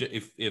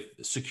if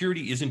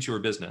security isn't your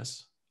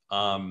business,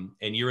 and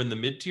you're in the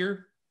mid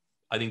tier,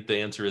 I think the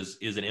answer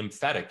is an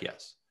emphatic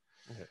yes.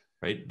 Okay.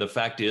 Right? The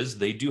fact is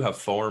they do have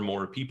far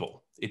more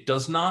people. It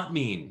does not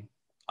mean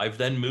I've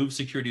then moved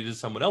security to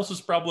someone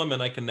else's problem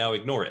and I can now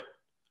ignore it.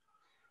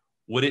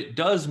 What it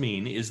does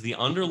mean is the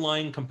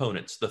underlying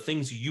components, the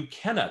things you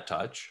cannot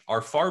touch,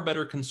 are far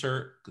better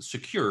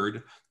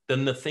secured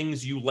than the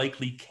things you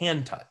likely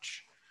can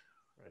touch.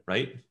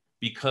 Right?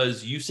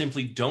 Because you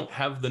simply don't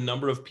have the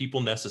number of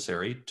people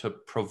necessary to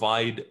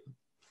provide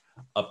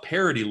a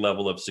parity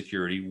level of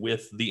security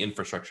with the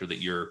infrastructure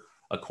that you're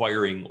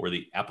acquiring or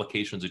the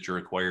applications that you're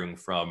acquiring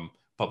from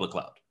public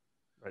cloud.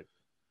 Right.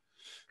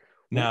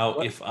 Now,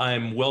 if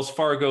I'm Wells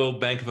Fargo,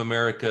 Bank of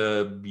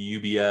America,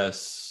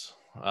 UBS,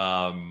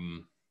 top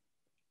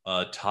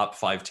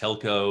 5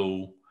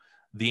 telco,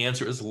 the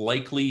answer is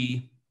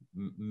likely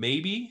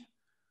maybe,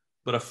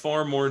 but a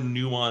far more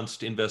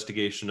nuanced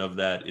investigation of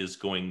that is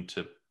going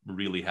to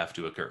really have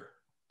to occur,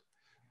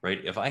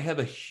 right? If I have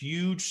a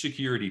huge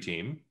security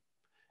team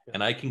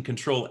and I can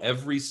control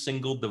every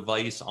single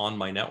device on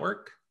my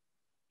network,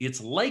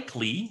 it's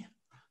likely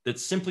that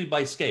simply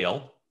by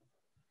scale,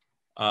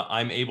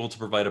 I'm able to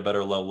provide a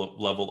better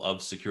level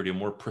of security, a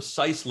more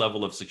precise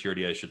level of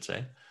security, I should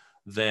say,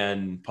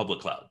 than public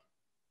cloud.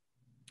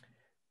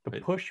 The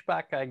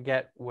pushback I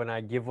get when I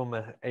give them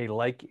a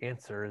like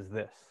answer is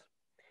this.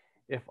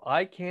 If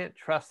I can't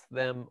trust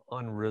them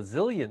on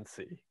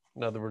resiliency,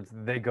 in other words,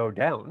 they go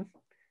down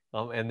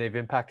and they've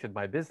impacted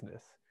my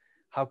business,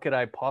 how could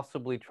I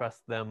possibly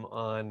trust them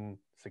on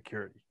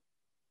security?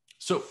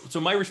 So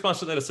my response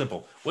to that is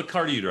simple. What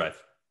car do you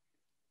drive?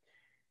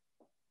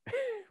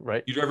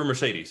 Right. You drive a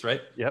Mercedes,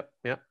 right? Yep.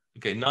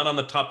 Okay, not on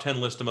the top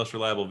 10 list of most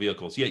reliable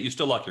vehicles, yet you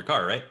still lock your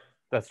car, right?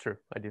 That's true.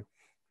 I do.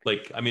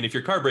 Like, I mean, if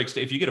your car breaks,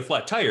 if you get a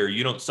flat tire,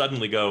 you don't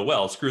suddenly go,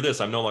 well, screw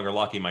this, I'm no longer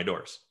locking my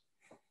doors.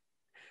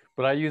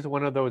 but I use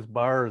one of those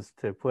bars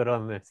to put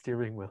on the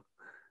steering wheel.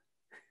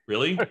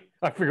 Really?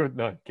 I forget.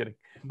 No, I'm kidding.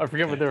 I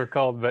forget what they were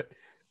called, but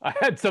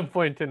at some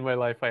point in my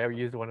life, I have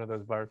used one of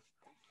those bars.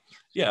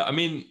 Yeah, I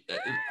mean,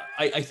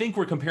 I think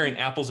we're comparing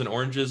apples and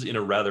oranges in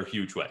a rather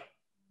huge way.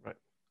 Right.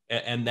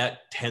 And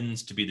that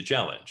tends to be the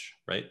challenge,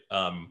 right?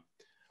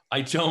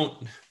 I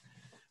don't,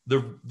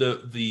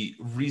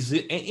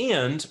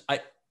 and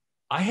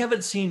I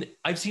haven't seen,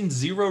 I've seen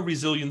zero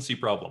resiliency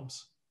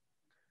problems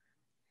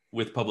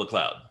with public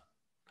cloud.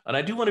 And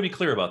I do want to be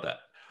clear about that.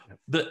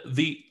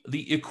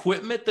 The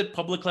equipment that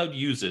public cloud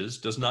uses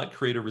does not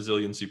create a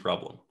resiliency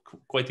problem.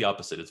 Quite the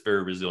opposite. It's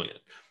very resilient.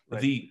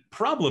 Right. The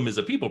problem is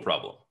a people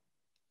problem,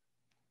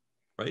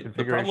 right?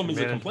 The problem is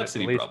a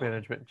complexity release problem.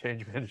 Management,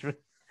 change management.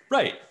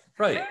 Right,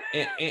 right.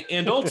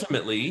 And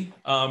ultimately,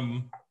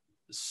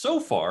 so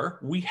far,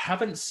 we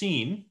haven't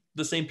seen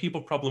the same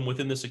people problem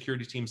within the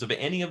security teams of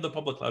any of the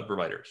public cloud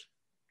providers.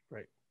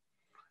 Right.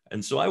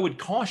 And so I would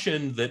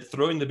caution that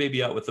throwing the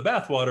baby out with the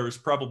bathwater is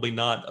probably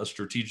not a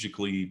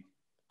strategically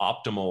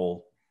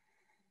optimal,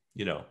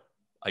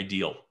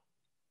 ideal.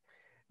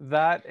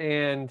 That,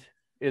 and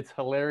it's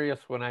hilarious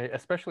when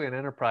especially an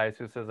enterprise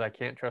who says, I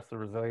can't trust the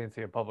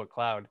resiliency of public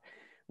cloud,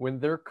 when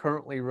they're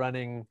currently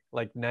running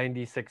like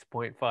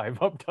 96.5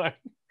 uptime.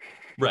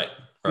 Right.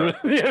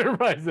 The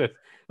enterprise is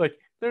like,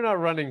 they're not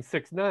running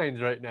 6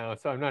 nines right now.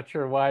 So I'm not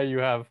sure why you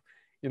have,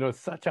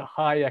 such a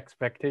high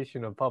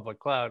expectation of public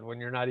cloud when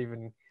you're not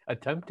even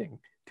attempting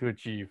to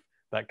achieve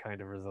that kind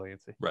of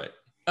resiliency. Right.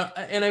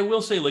 And I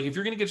will say, like, if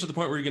you're going to get to the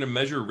point where you're going to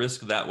measure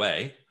risk that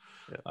way,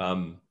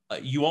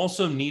 you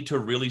also need to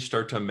really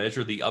start to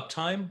measure the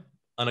uptime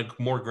on a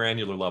more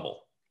granular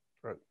level.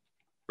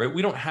 Right.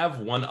 We don't have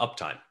one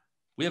uptime.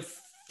 We have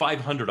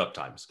 500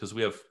 uptimes because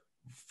we have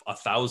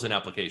 1,000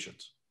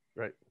 applications.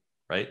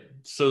 Right.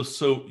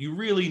 So you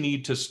really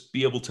need to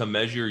be able to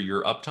measure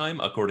your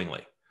uptime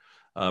accordingly.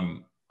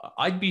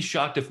 I'd be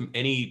shocked if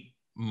any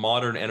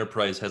modern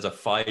enterprise has a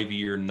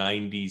 5-year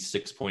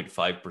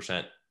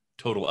 96.5%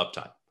 total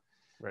uptime.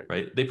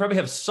 Right. They probably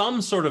have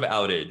some sort of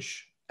outage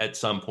at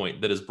some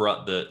point that has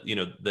brought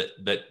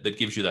that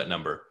gives you that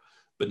number.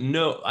 But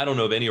no, I don't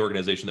know of any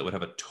organization that would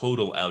have a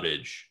total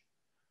outage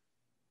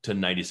to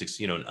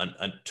 96,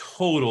 a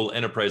total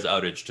enterprise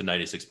outage to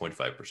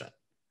 96.5%.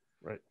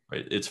 Right.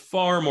 It's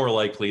far more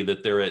likely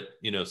that they're at,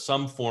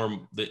 some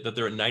form that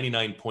they're at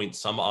 99 point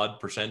some odd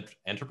percent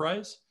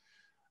enterprise,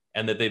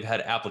 and that they've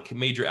had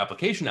major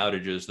application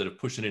outages that have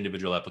pushed an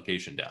individual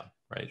application down.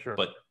 Right. Sure.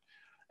 But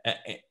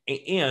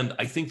and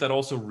I think that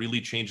also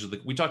really changes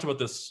we talked about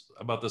this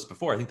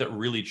before. I think that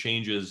really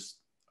changes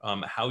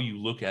how you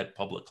look at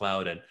public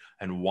cloud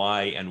and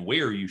why and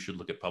where you should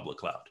look at public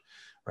cloud.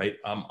 Right.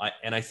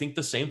 I think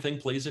the same thing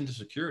plays into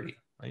security.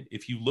 Right.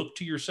 If you look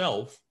to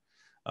yourself,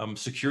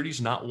 security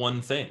is not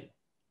one thing,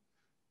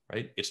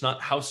 right? It's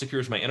not how secure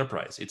is my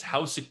enterprise. It's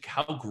how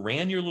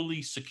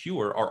granularly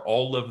secure are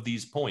all of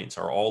these points,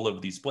 are all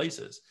of these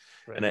places.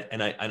 Right.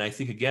 And I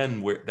think,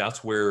 again,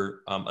 that's where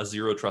a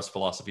zero trust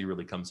philosophy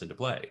really comes into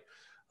play.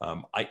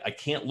 I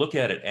can't look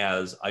at it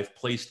as I've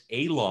placed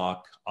a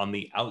lock on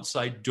the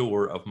outside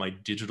door of my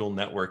digital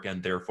network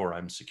and therefore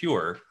I'm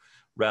secure.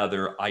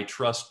 Rather, I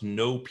trust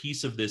no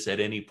piece of this at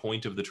any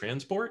point of the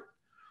transport.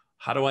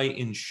 How do I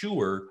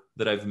ensure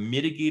that I've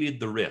mitigated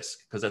the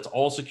risk? Because that's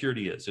all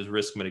security is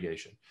risk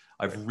mitigation.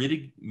 I've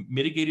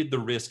mitigated the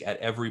risk at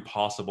every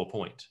possible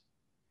point,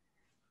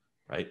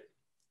 right?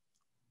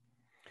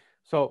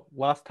 So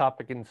last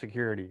topic in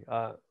security.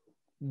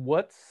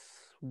 What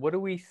are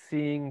we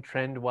seeing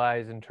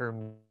trend-wise in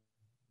terms of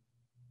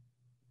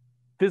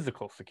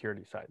physical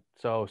security side?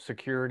 So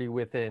security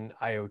within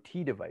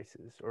IoT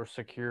devices or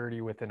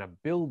security within a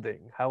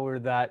building.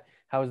 How's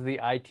the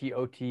IT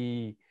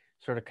OT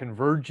sort of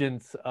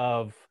convergence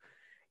of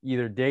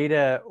either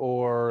data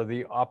or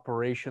the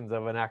operations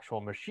of an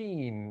actual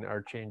machine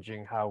are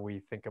changing how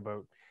we think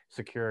about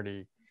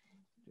security,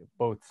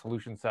 both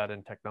solution set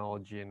and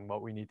technology, and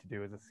what we need to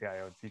do as a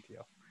CIO and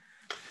CTO?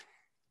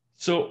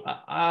 So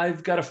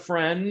I've got a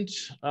friend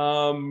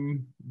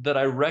that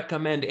I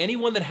recommend.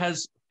 Anyone that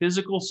has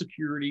physical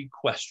security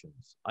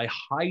questions, I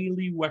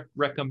highly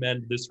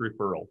recommend this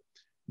referral.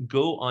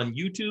 Go on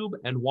YouTube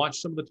and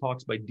watch some of the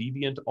talks by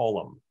Deviant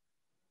Ollam.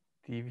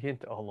 Deviant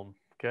Ollam.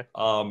 Okay.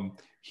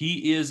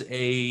 He is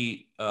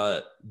a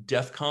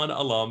DEF CON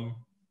alum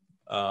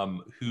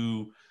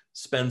who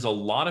spends a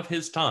lot of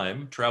his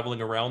time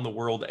traveling around the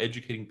world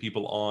educating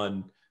people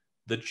on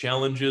the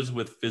challenges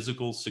with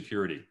physical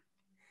security.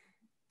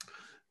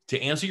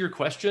 To answer your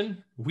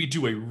question, we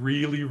do a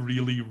really,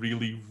 really,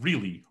 really,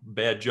 really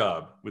bad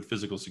job with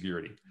physical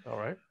security. All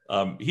right.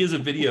 He has a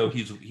video.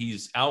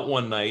 He's out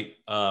one night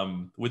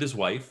with his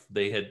wife.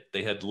 They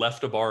had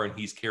left a bar and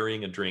he's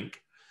carrying a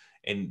drink.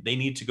 And they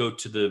need to go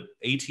to the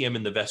ATM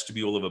in the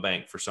vestibule of a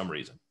bank for some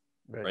reason,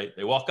 right?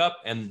 They walk up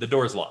and the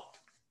door's locked.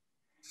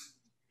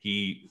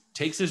 He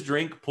takes his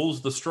drink,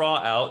 pulls the straw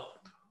out,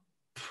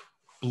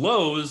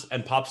 blows,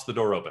 and pops the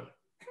door open.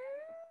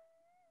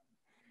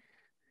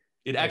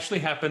 It actually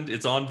happened.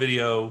 It's on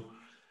video,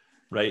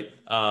 right?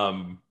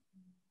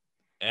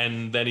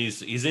 and then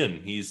he's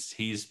in.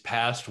 He's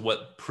past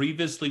what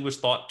previously was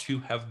thought to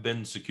have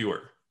been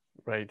secure.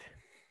 Right.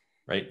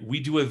 Right. We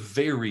do a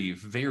very,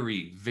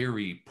 very,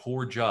 very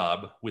poor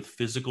job with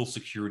physical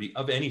security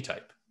of any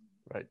type.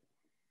 Right.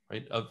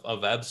 Right.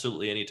 Of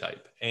absolutely any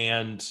type.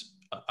 And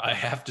I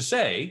have to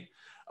say,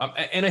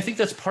 and I think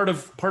that's part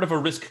of a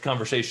risk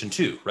conversation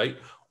too, right?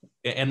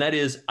 And that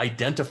is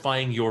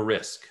identifying your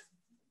risk.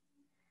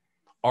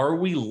 Are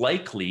we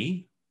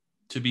likely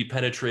to be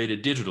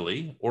penetrated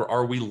digitally, or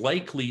are we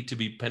likely to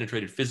be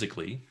penetrated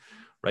physically,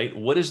 right?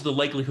 What is the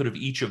likelihood of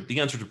each of the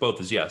answer to both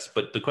is yes,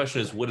 but the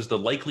question is, what is the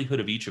likelihood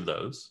of each of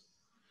those,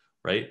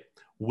 right?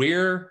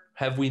 Where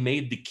have we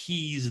made the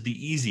keys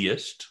the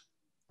easiest,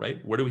 right?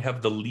 Where do we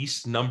have the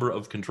least number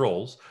of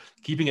controls?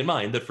 Keeping in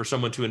mind that for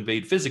someone to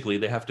invade physically,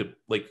 they have to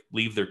like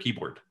leave their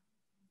keyboard,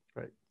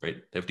 right? They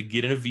have to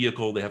get in a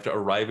vehicle. They have to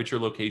arrive at your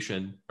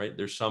location, right?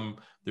 There's some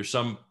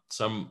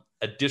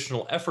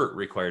additional effort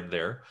required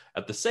there.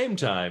 At the same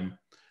time,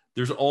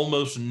 there's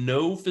almost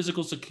no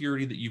physical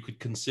security that you could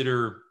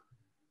consider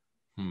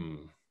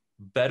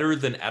better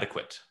than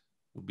adequate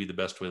would be the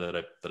best way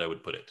that I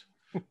would put it,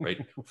 right?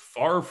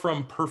 Far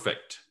from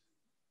perfect.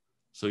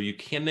 So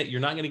you're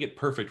not going to get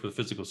perfect with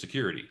physical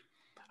security.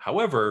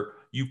 However,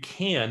 you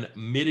can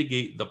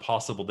mitigate the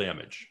possible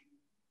damage,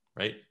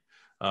 right?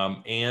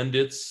 And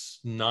it's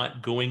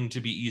not going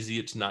to be easy.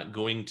 It's not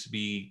going to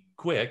be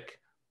quick,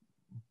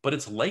 but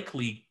it's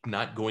likely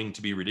not going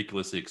to be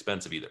ridiculously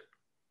expensive either.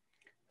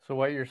 So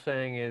what you're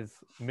saying is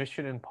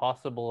Mission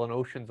Impossible and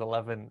Ocean's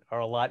 11 are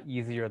a lot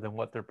easier than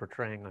what they're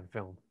portraying on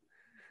film.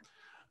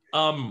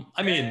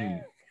 I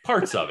mean,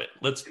 parts of it.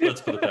 Let's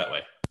put it that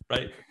way,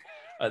 right?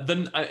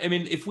 I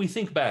mean, if we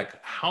think back,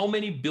 how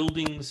many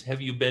buildings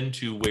have you been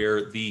to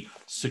where the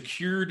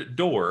secured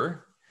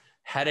door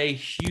had a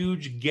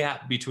huge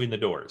gap between the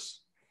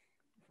doors?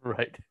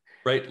 Right.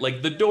 Right?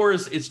 Like the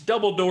doors, it's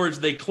double doors,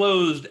 they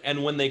closed,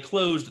 and when they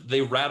closed,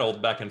 they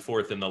rattled back and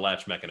forth in the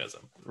latch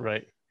mechanism.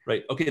 Right.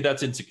 Right. Okay,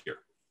 that's insecure.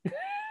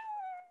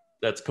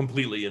 That's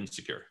completely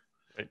insecure.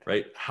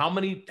 Right. How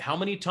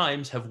many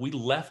times have we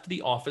left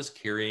the office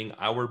carrying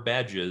our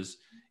badges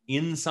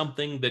in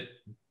something that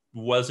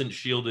wasn't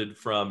shielded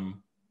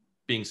from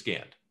being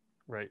scanned?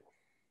 Right.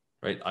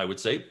 Right. I would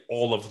say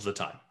all of the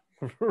time.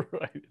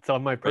 Right. It's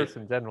on my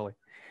person generally.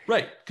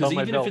 Right. Because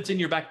even belt. if it's in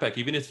your backpack,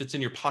 even if it's in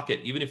your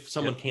pocket, even if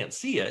someone can't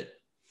see it,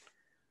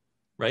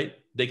 right,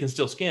 they can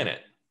still scan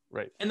it.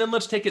 Right. And then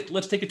let's take it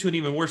to an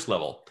even worse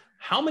level.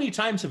 How many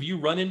times have you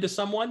run into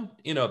someone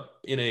in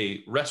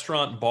a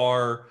restaurant,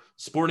 bar,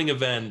 sporting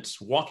event,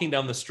 walking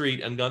down the street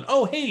and gone,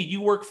 oh, hey,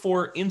 you work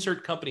for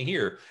insert company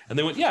here. And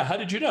they went, yeah, how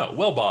did you know?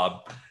 Well,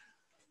 Bob,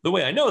 the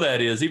way I know that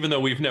is, even though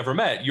we've never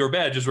met, your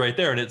badge is right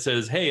there. And it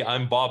says, hey,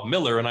 I'm Bob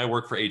Miller and I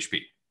work for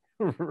HP.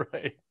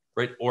 Right.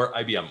 Right. Or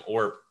IBM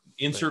or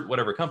insert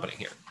whatever company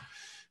here.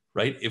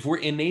 Right. If we're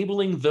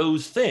enabling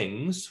those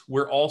things,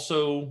 we're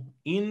also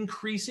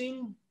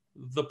increasing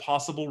the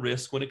possible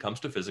risk when it comes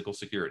to physical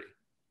security.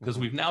 Because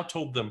we've now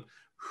told them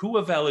who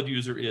a valid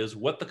user is,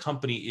 what the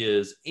company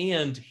is,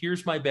 and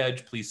here's my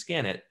badge, please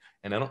scan it.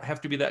 And I don't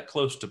have to be that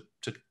close to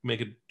make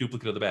a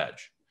duplicate of the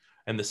badge.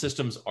 And the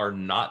systems are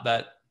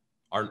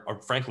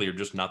frankly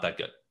just not that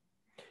good.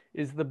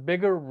 Is the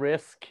bigger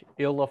risk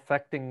ill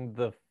affecting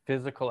the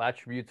physical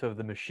attributes of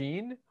the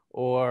machine,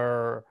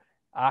 or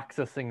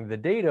accessing the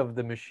data of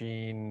the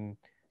machine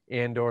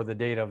and or the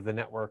data of the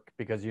network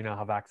because you now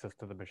have access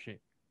to the machine?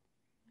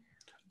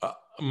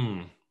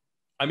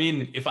 I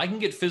mean, if I can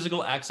get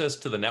physical access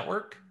to the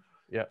network,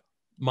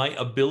 my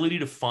ability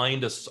to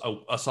find a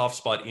soft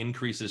spot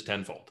increases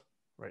tenfold.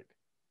 Right.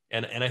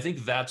 And I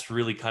think that's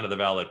really kind of the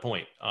valid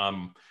point.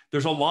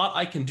 There's a lot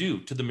I can do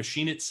to the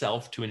machine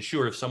itself to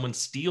ensure if someone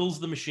steals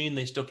the machine,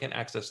 they still can't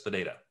access the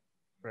data.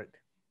 Right.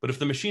 But if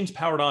the machine's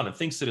powered on and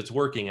thinks that it's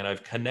working and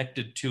I've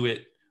connected to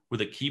it with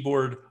a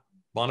keyboard,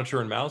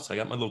 monitor, and mouse, I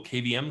got my little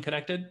KVM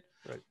connected,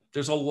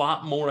 there's a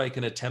lot more I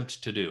can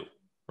attempt to do.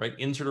 Right?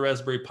 Insert a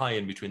Raspberry Pi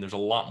in between. There's a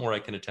lot more I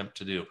can attempt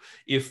to do.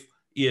 If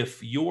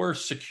your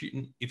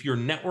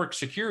network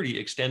security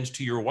extends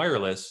to your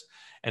wireless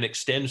and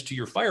extends to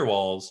your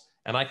firewalls,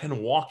 and I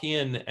can walk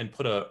in and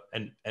put a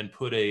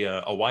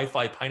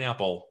Wi-Fi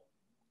pineapple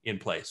in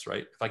place,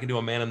 right? If I can do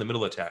a man in the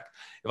middle attack,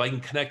 if I can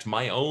connect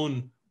my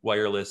own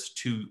wireless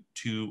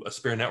to a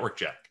spare network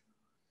jack,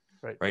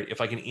 right?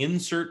 If I can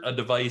insert a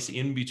device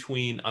in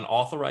between an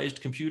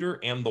authorized computer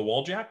and the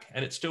wall jack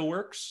and it still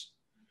works,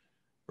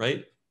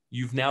 right?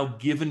 You've now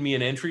given me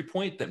an entry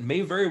point that may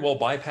very well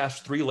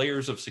bypass 3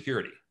 layers of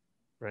security.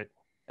 Right.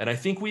 And I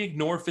think we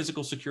ignore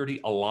physical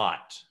security a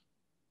lot.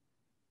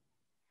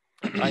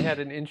 I had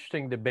an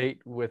interesting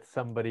debate with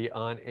somebody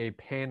on a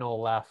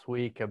panel last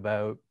week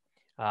about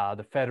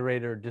the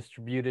federated or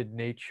distributed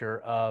nature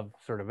of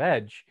sort of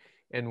edge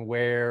and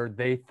where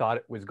they thought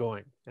it was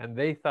going. And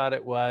they thought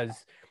it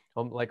was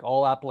like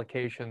all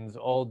applications,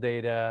 all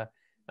data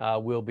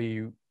will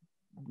be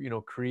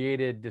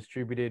created,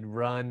 distributed,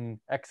 run,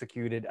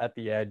 executed at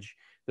the edge.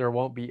 There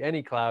won't be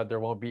any cloud, there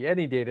won't be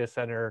any data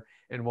center,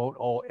 and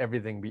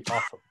everything be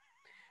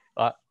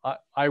awesome.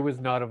 I was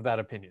not of that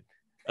opinion.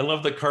 I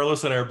love that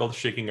Carlos and I are both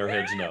shaking our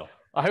heads no.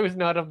 I was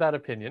not of that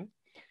opinion.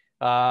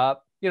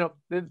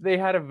 They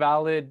had a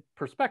valid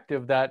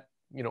perspective that,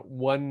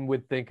 one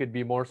would think it'd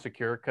be more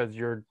secure because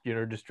you're,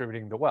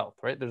 distributing the wealth,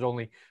 right? There's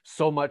only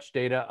so much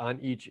data on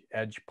each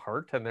edge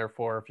part. And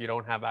therefore, if you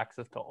don't have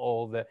access to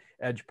all the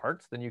edge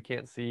parts, then you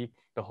can't see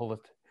the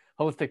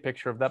holistic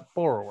picture of that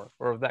borrower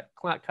or of that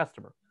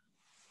customer.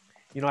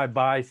 I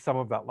buy some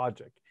of that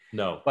logic.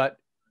 No. But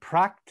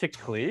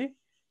practically,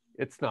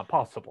 it's not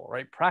possible,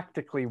 right?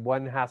 Practically,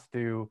 one has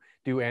to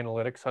do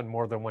analytics on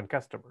more than one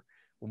customer,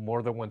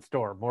 more than one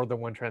store, more than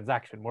one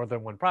transaction, more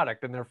than one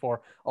product. And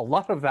therefore, a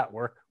lot of that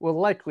work will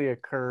likely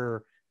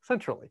occur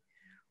centrally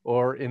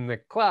or in the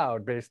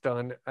cloud based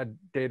on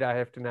data I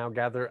have to now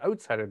gather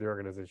outside of the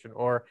organization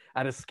or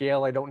at a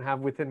scale I don't have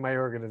within my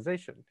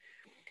organization.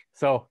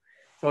 So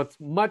it's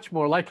much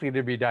more likely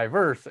to be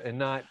diverse and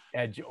not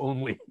edge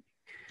only.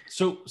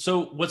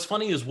 So what's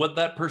funny is what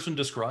that person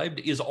described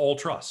is all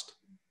trust.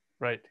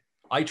 Right.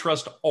 I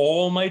trust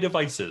all my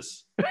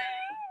devices.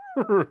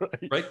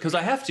 Right. Because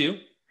I have to.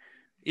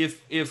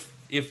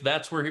 If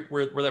that's where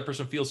that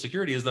person feels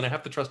security is, then I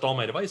have to trust all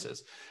my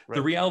devices. Right.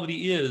 The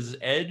reality is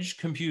edge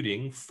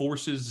computing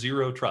forces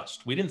zero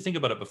trust. We didn't think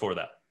about it before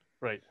that.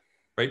 Right.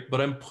 Right.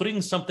 But I'm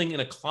putting something in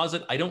a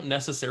closet I don't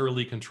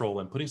necessarily control.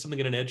 I'm putting something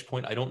in an edge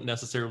point I don't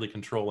necessarily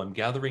control. I'm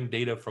gathering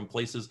data from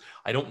places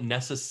I don't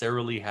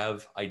necessarily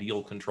have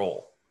ideal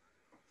control.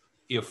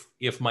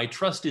 If my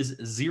trust is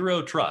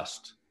zero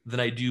trust, then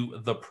I do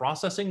the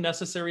processing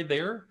necessary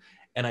there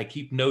and I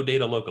keep no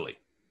data locally.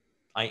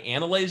 I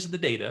analyze the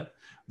data,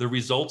 the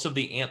results of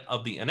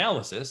the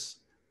analysis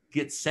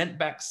get sent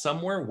back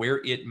somewhere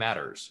where it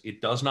matters. It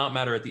does not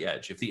matter at the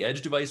edge. If the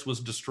edge device was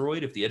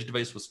destroyed, if the edge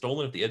device was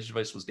stolen, if the edge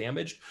device was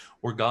damaged,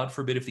 or God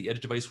forbid, if the edge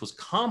device was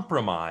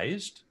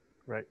compromised,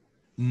 right,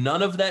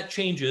 none of that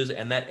changes,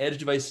 and that edge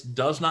device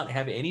does not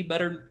have any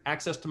better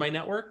access to my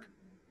network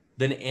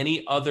than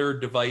any other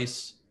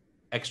device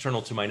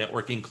external to my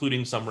network,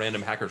 including some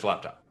random hacker's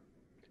laptop.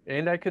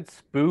 And I could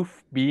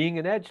spoof being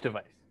an edge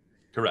device.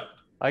 Correct.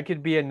 I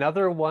could be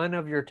another one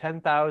of your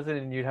 10,000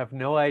 and you'd have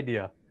no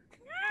idea.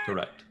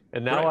 Correct.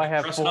 And now Correct. I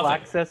have Trust full nothing.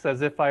 access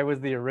as if I was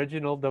the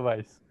original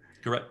device.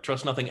 Correct.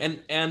 Trust nothing.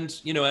 And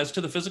as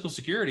to the physical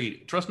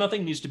security, trust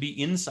nothing needs to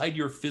be inside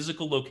your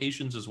physical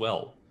locations as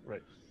well.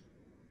 Right.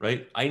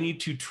 Right. I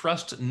need to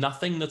trust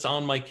nothing that's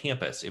on my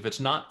campus. If it's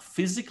not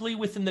physically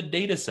within the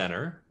data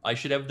center, I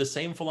should have the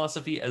same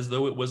philosophy as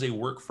though it was a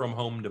work from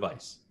home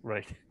device.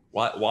 Right.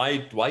 Why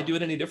do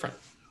it any different?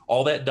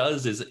 All that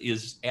does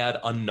is add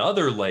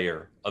another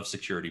layer of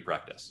security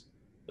practice.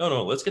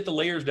 No, let's get the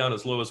layers down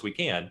as low as we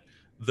can.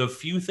 The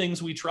few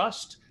things we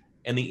trust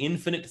and the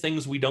infinite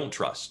things we don't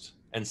trust,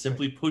 and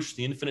simply push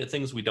the infinite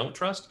things we don't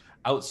trust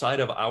outside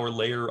of our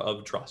layer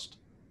of trust.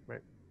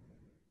 Right.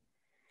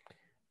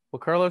 Well,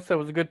 Carlos, that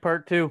was a good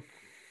part too.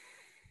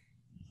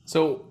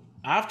 So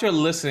after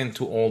listening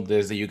to all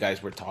this that you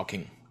guys were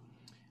talking,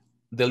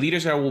 the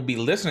leaders that will be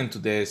listening to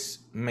this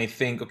may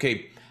think,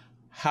 okay,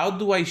 how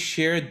do I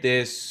share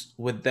this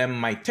with them,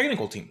 my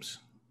technical teams?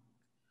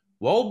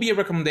 What will be a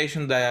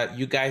recommendation that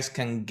you guys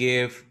can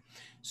give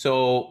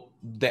so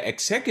the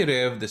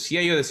executive, the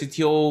CIO, the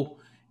CTO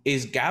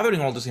is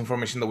gathering all this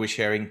information that we're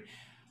sharing?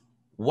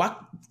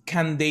 What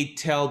can they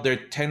tell their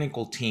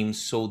technical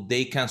teams so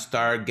they can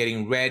start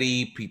getting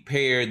ready,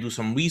 prepare, do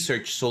some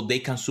research so they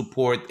can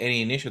support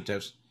any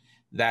initiatives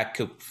that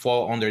could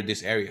fall under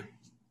this area?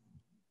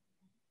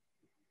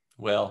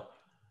 Well,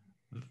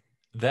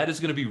 that is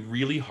going to be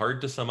really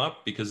hard to sum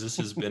up because this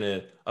has been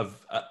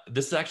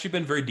this has actually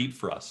been very deep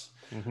for us.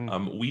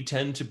 Mm-hmm. We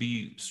tend to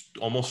be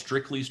almost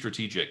strictly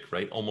strategic,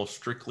 right? Almost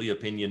strictly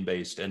opinion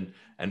based, and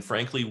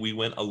frankly, we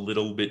went a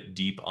little bit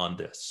deep on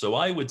this. So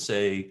I would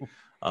say,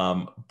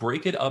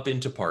 break it up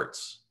into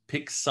parts.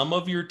 Pick some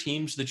of your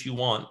teams that you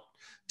want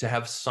to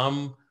have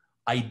some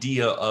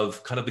idea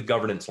of kind of the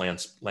governance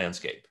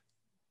landscape,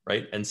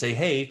 right? And say,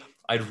 hey,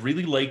 I'd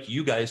really like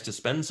you guys to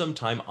spend some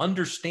time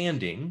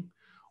understanding,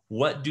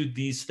 what do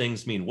these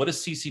things mean? What does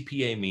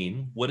CCPA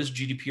mean? What does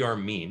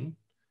GDPR mean?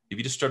 If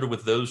you just started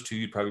with those two,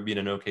 you'd probably be in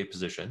an okay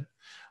position.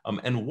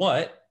 And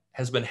what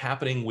has been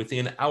happening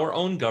within our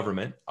own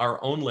government,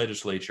 our own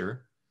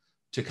legislature,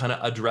 to kind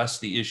of address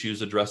the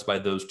issues addressed by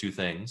those two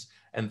things,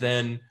 and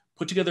then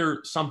put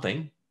together some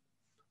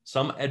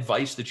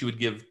advice that you would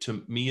give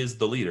to me as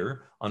the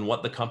leader on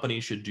what the company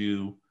should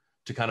do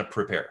to kind of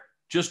prepare.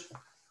 Just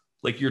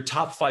like your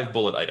top 5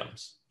 bullet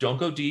items. Don't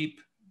go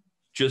deep,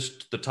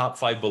 just the top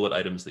 5 bullet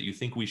items that you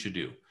think we should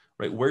do,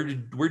 right? Where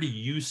do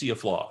you see a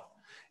flaw?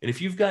 And if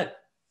you've got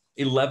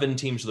 11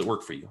 teams that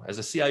work for you, as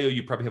a CIO,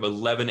 you probably have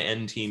 11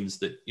 end teams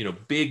that,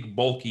 big,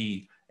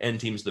 bulky end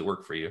teams that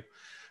work for you.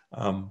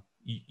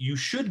 You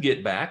should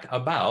get back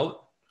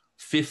about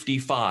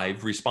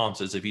 55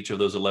 responses if each of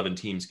those 11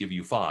 teams give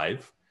you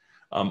 5,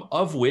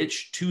 of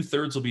which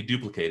 2/3 will be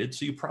duplicated.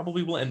 So you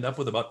probably will end up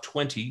with about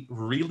 20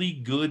 really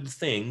good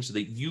things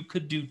that you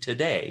could do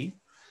today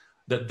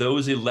that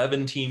those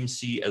 11 teams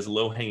see as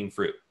low-hanging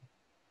fruit.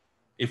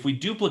 If we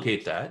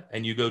duplicate that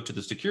and you go to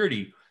the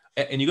security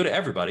and you go to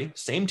everybody,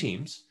 same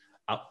teams,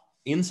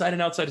 inside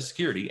and outside of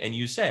security, and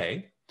you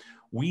say,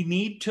 we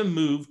need to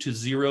move to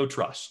zero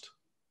trust.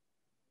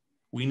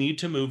 We need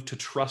to move to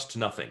trust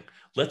nothing.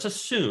 Let's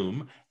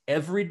assume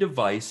every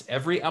device,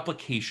 every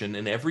application,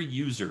 and every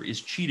user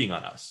is cheating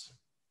on us.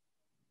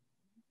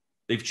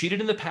 They've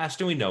cheated in the past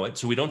and we know it,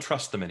 so we don't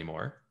trust them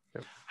anymore.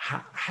 Yep.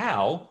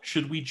 How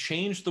should we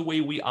change the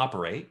way we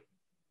operate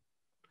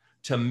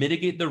to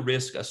mitigate the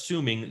risk,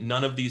 assuming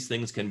none of these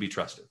things can be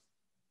trusted?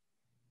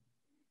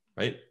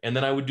 Right? And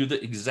then I would do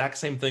the exact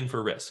same thing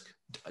for risk.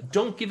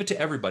 Don't give it to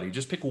everybody.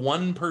 Just pick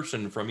one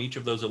person from each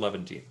of those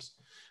 11 teams,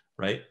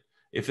 right?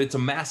 If it's a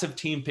massive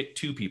team, pick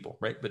 2 people,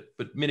 right?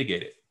 But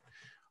mitigate it,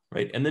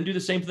 right? And then do the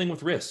same thing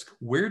with risk.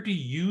 Where do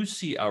you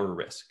see our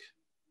risk?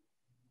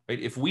 Right?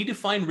 If we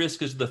define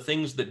risk as the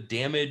things that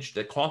damage,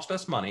 that cost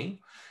us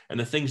money, and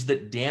the things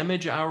that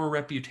damage our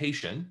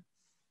reputation,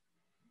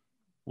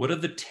 what are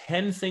the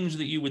 10 things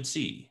that you would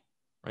see,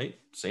 right?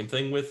 Same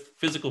thing with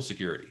physical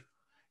security.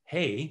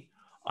 Hey,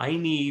 I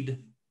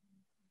need,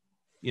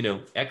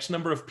 X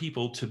number of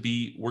people to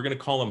be, we're going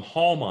to call them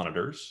hall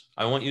monitors.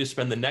 I want you to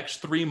spend the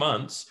next 3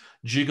 months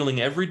jiggling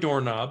every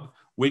doorknob,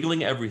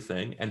 wiggling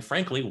everything, and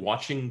frankly,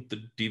 watching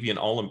the Deviant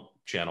Ollam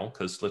channel,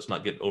 because let's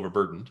not get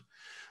overburdened.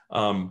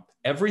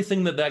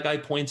 Everything that guy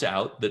points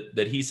out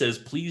that he says,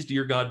 please,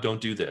 dear God,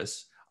 don't do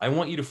this. I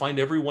want you to find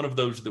every one of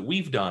those that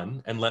we've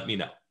done and let me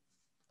know.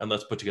 And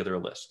let's put together a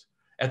list.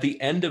 At the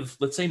end of,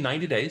 let's say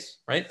 90 days,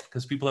 right?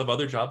 Because people have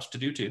other jobs to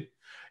do too.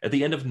 At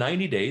the end of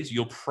 90 days,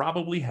 you'll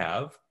probably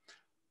have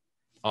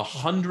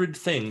 100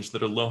 things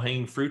that are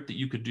low-hanging fruit that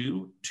you could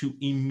do to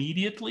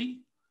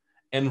immediately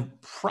and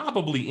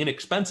probably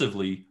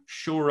inexpensively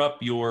shore up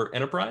your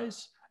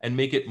enterprise and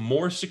make it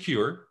more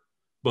secure,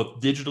 both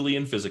digitally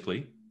and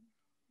physically,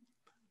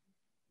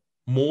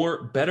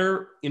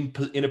 better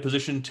in a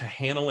position to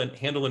handle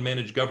and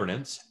manage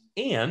governance,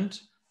 and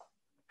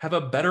have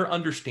a better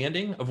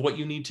understanding of what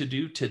you need to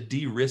do to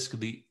de-risk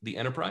the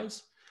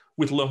enterprise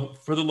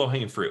for the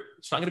low-hanging fruit.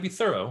 It's not going to be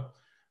thorough,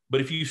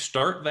 but if you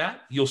start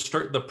that, you'll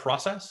start the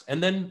process.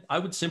 And then I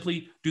would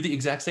simply do the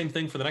exact same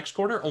thing for the next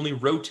quarter, only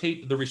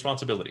rotate the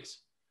responsibilities.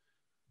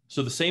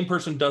 So the same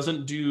person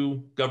doesn't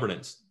do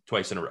governance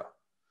twice in a row,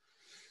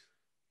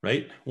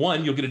 right?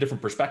 1, you'll get a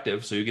different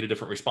perspective, so you get a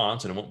different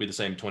response, and it won't be the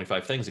same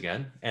 25 things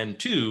again. And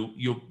 2,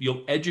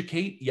 you'll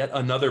educate yet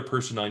another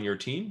person on your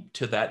team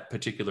to that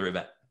particular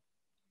event.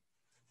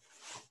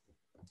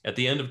 At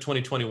the end of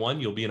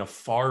 2021, you'll be in a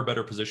far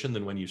better position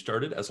than when you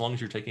started, as long as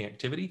you're taking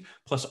activity.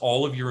 Plus,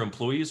 all of your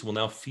employees will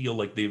now feel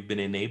like they've been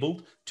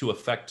enabled to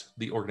affect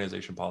the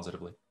organization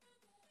positively.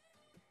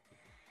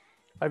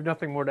 I have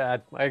nothing more to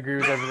add. I agree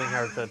with everything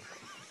Howard said.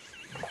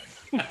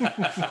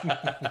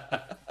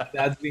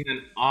 That's been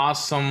an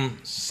awesome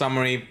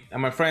summary.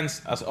 And my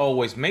friends, as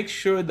always, make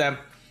sure that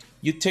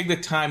you take the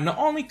time not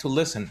only to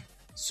listen,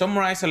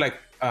 summarize it like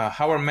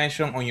Howard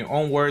mentioned on your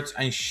own words,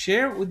 and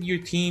share with your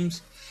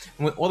teams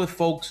and with other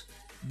folks,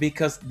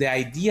 because the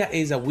idea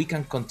is that we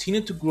can continue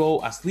to grow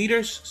as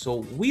leaders so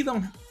we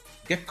don't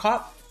get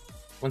caught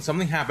when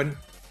something happens.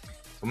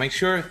 So make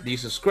sure that you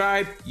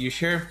subscribe, you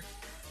share,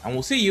 and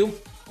we'll see you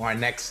on our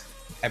next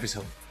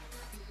episode.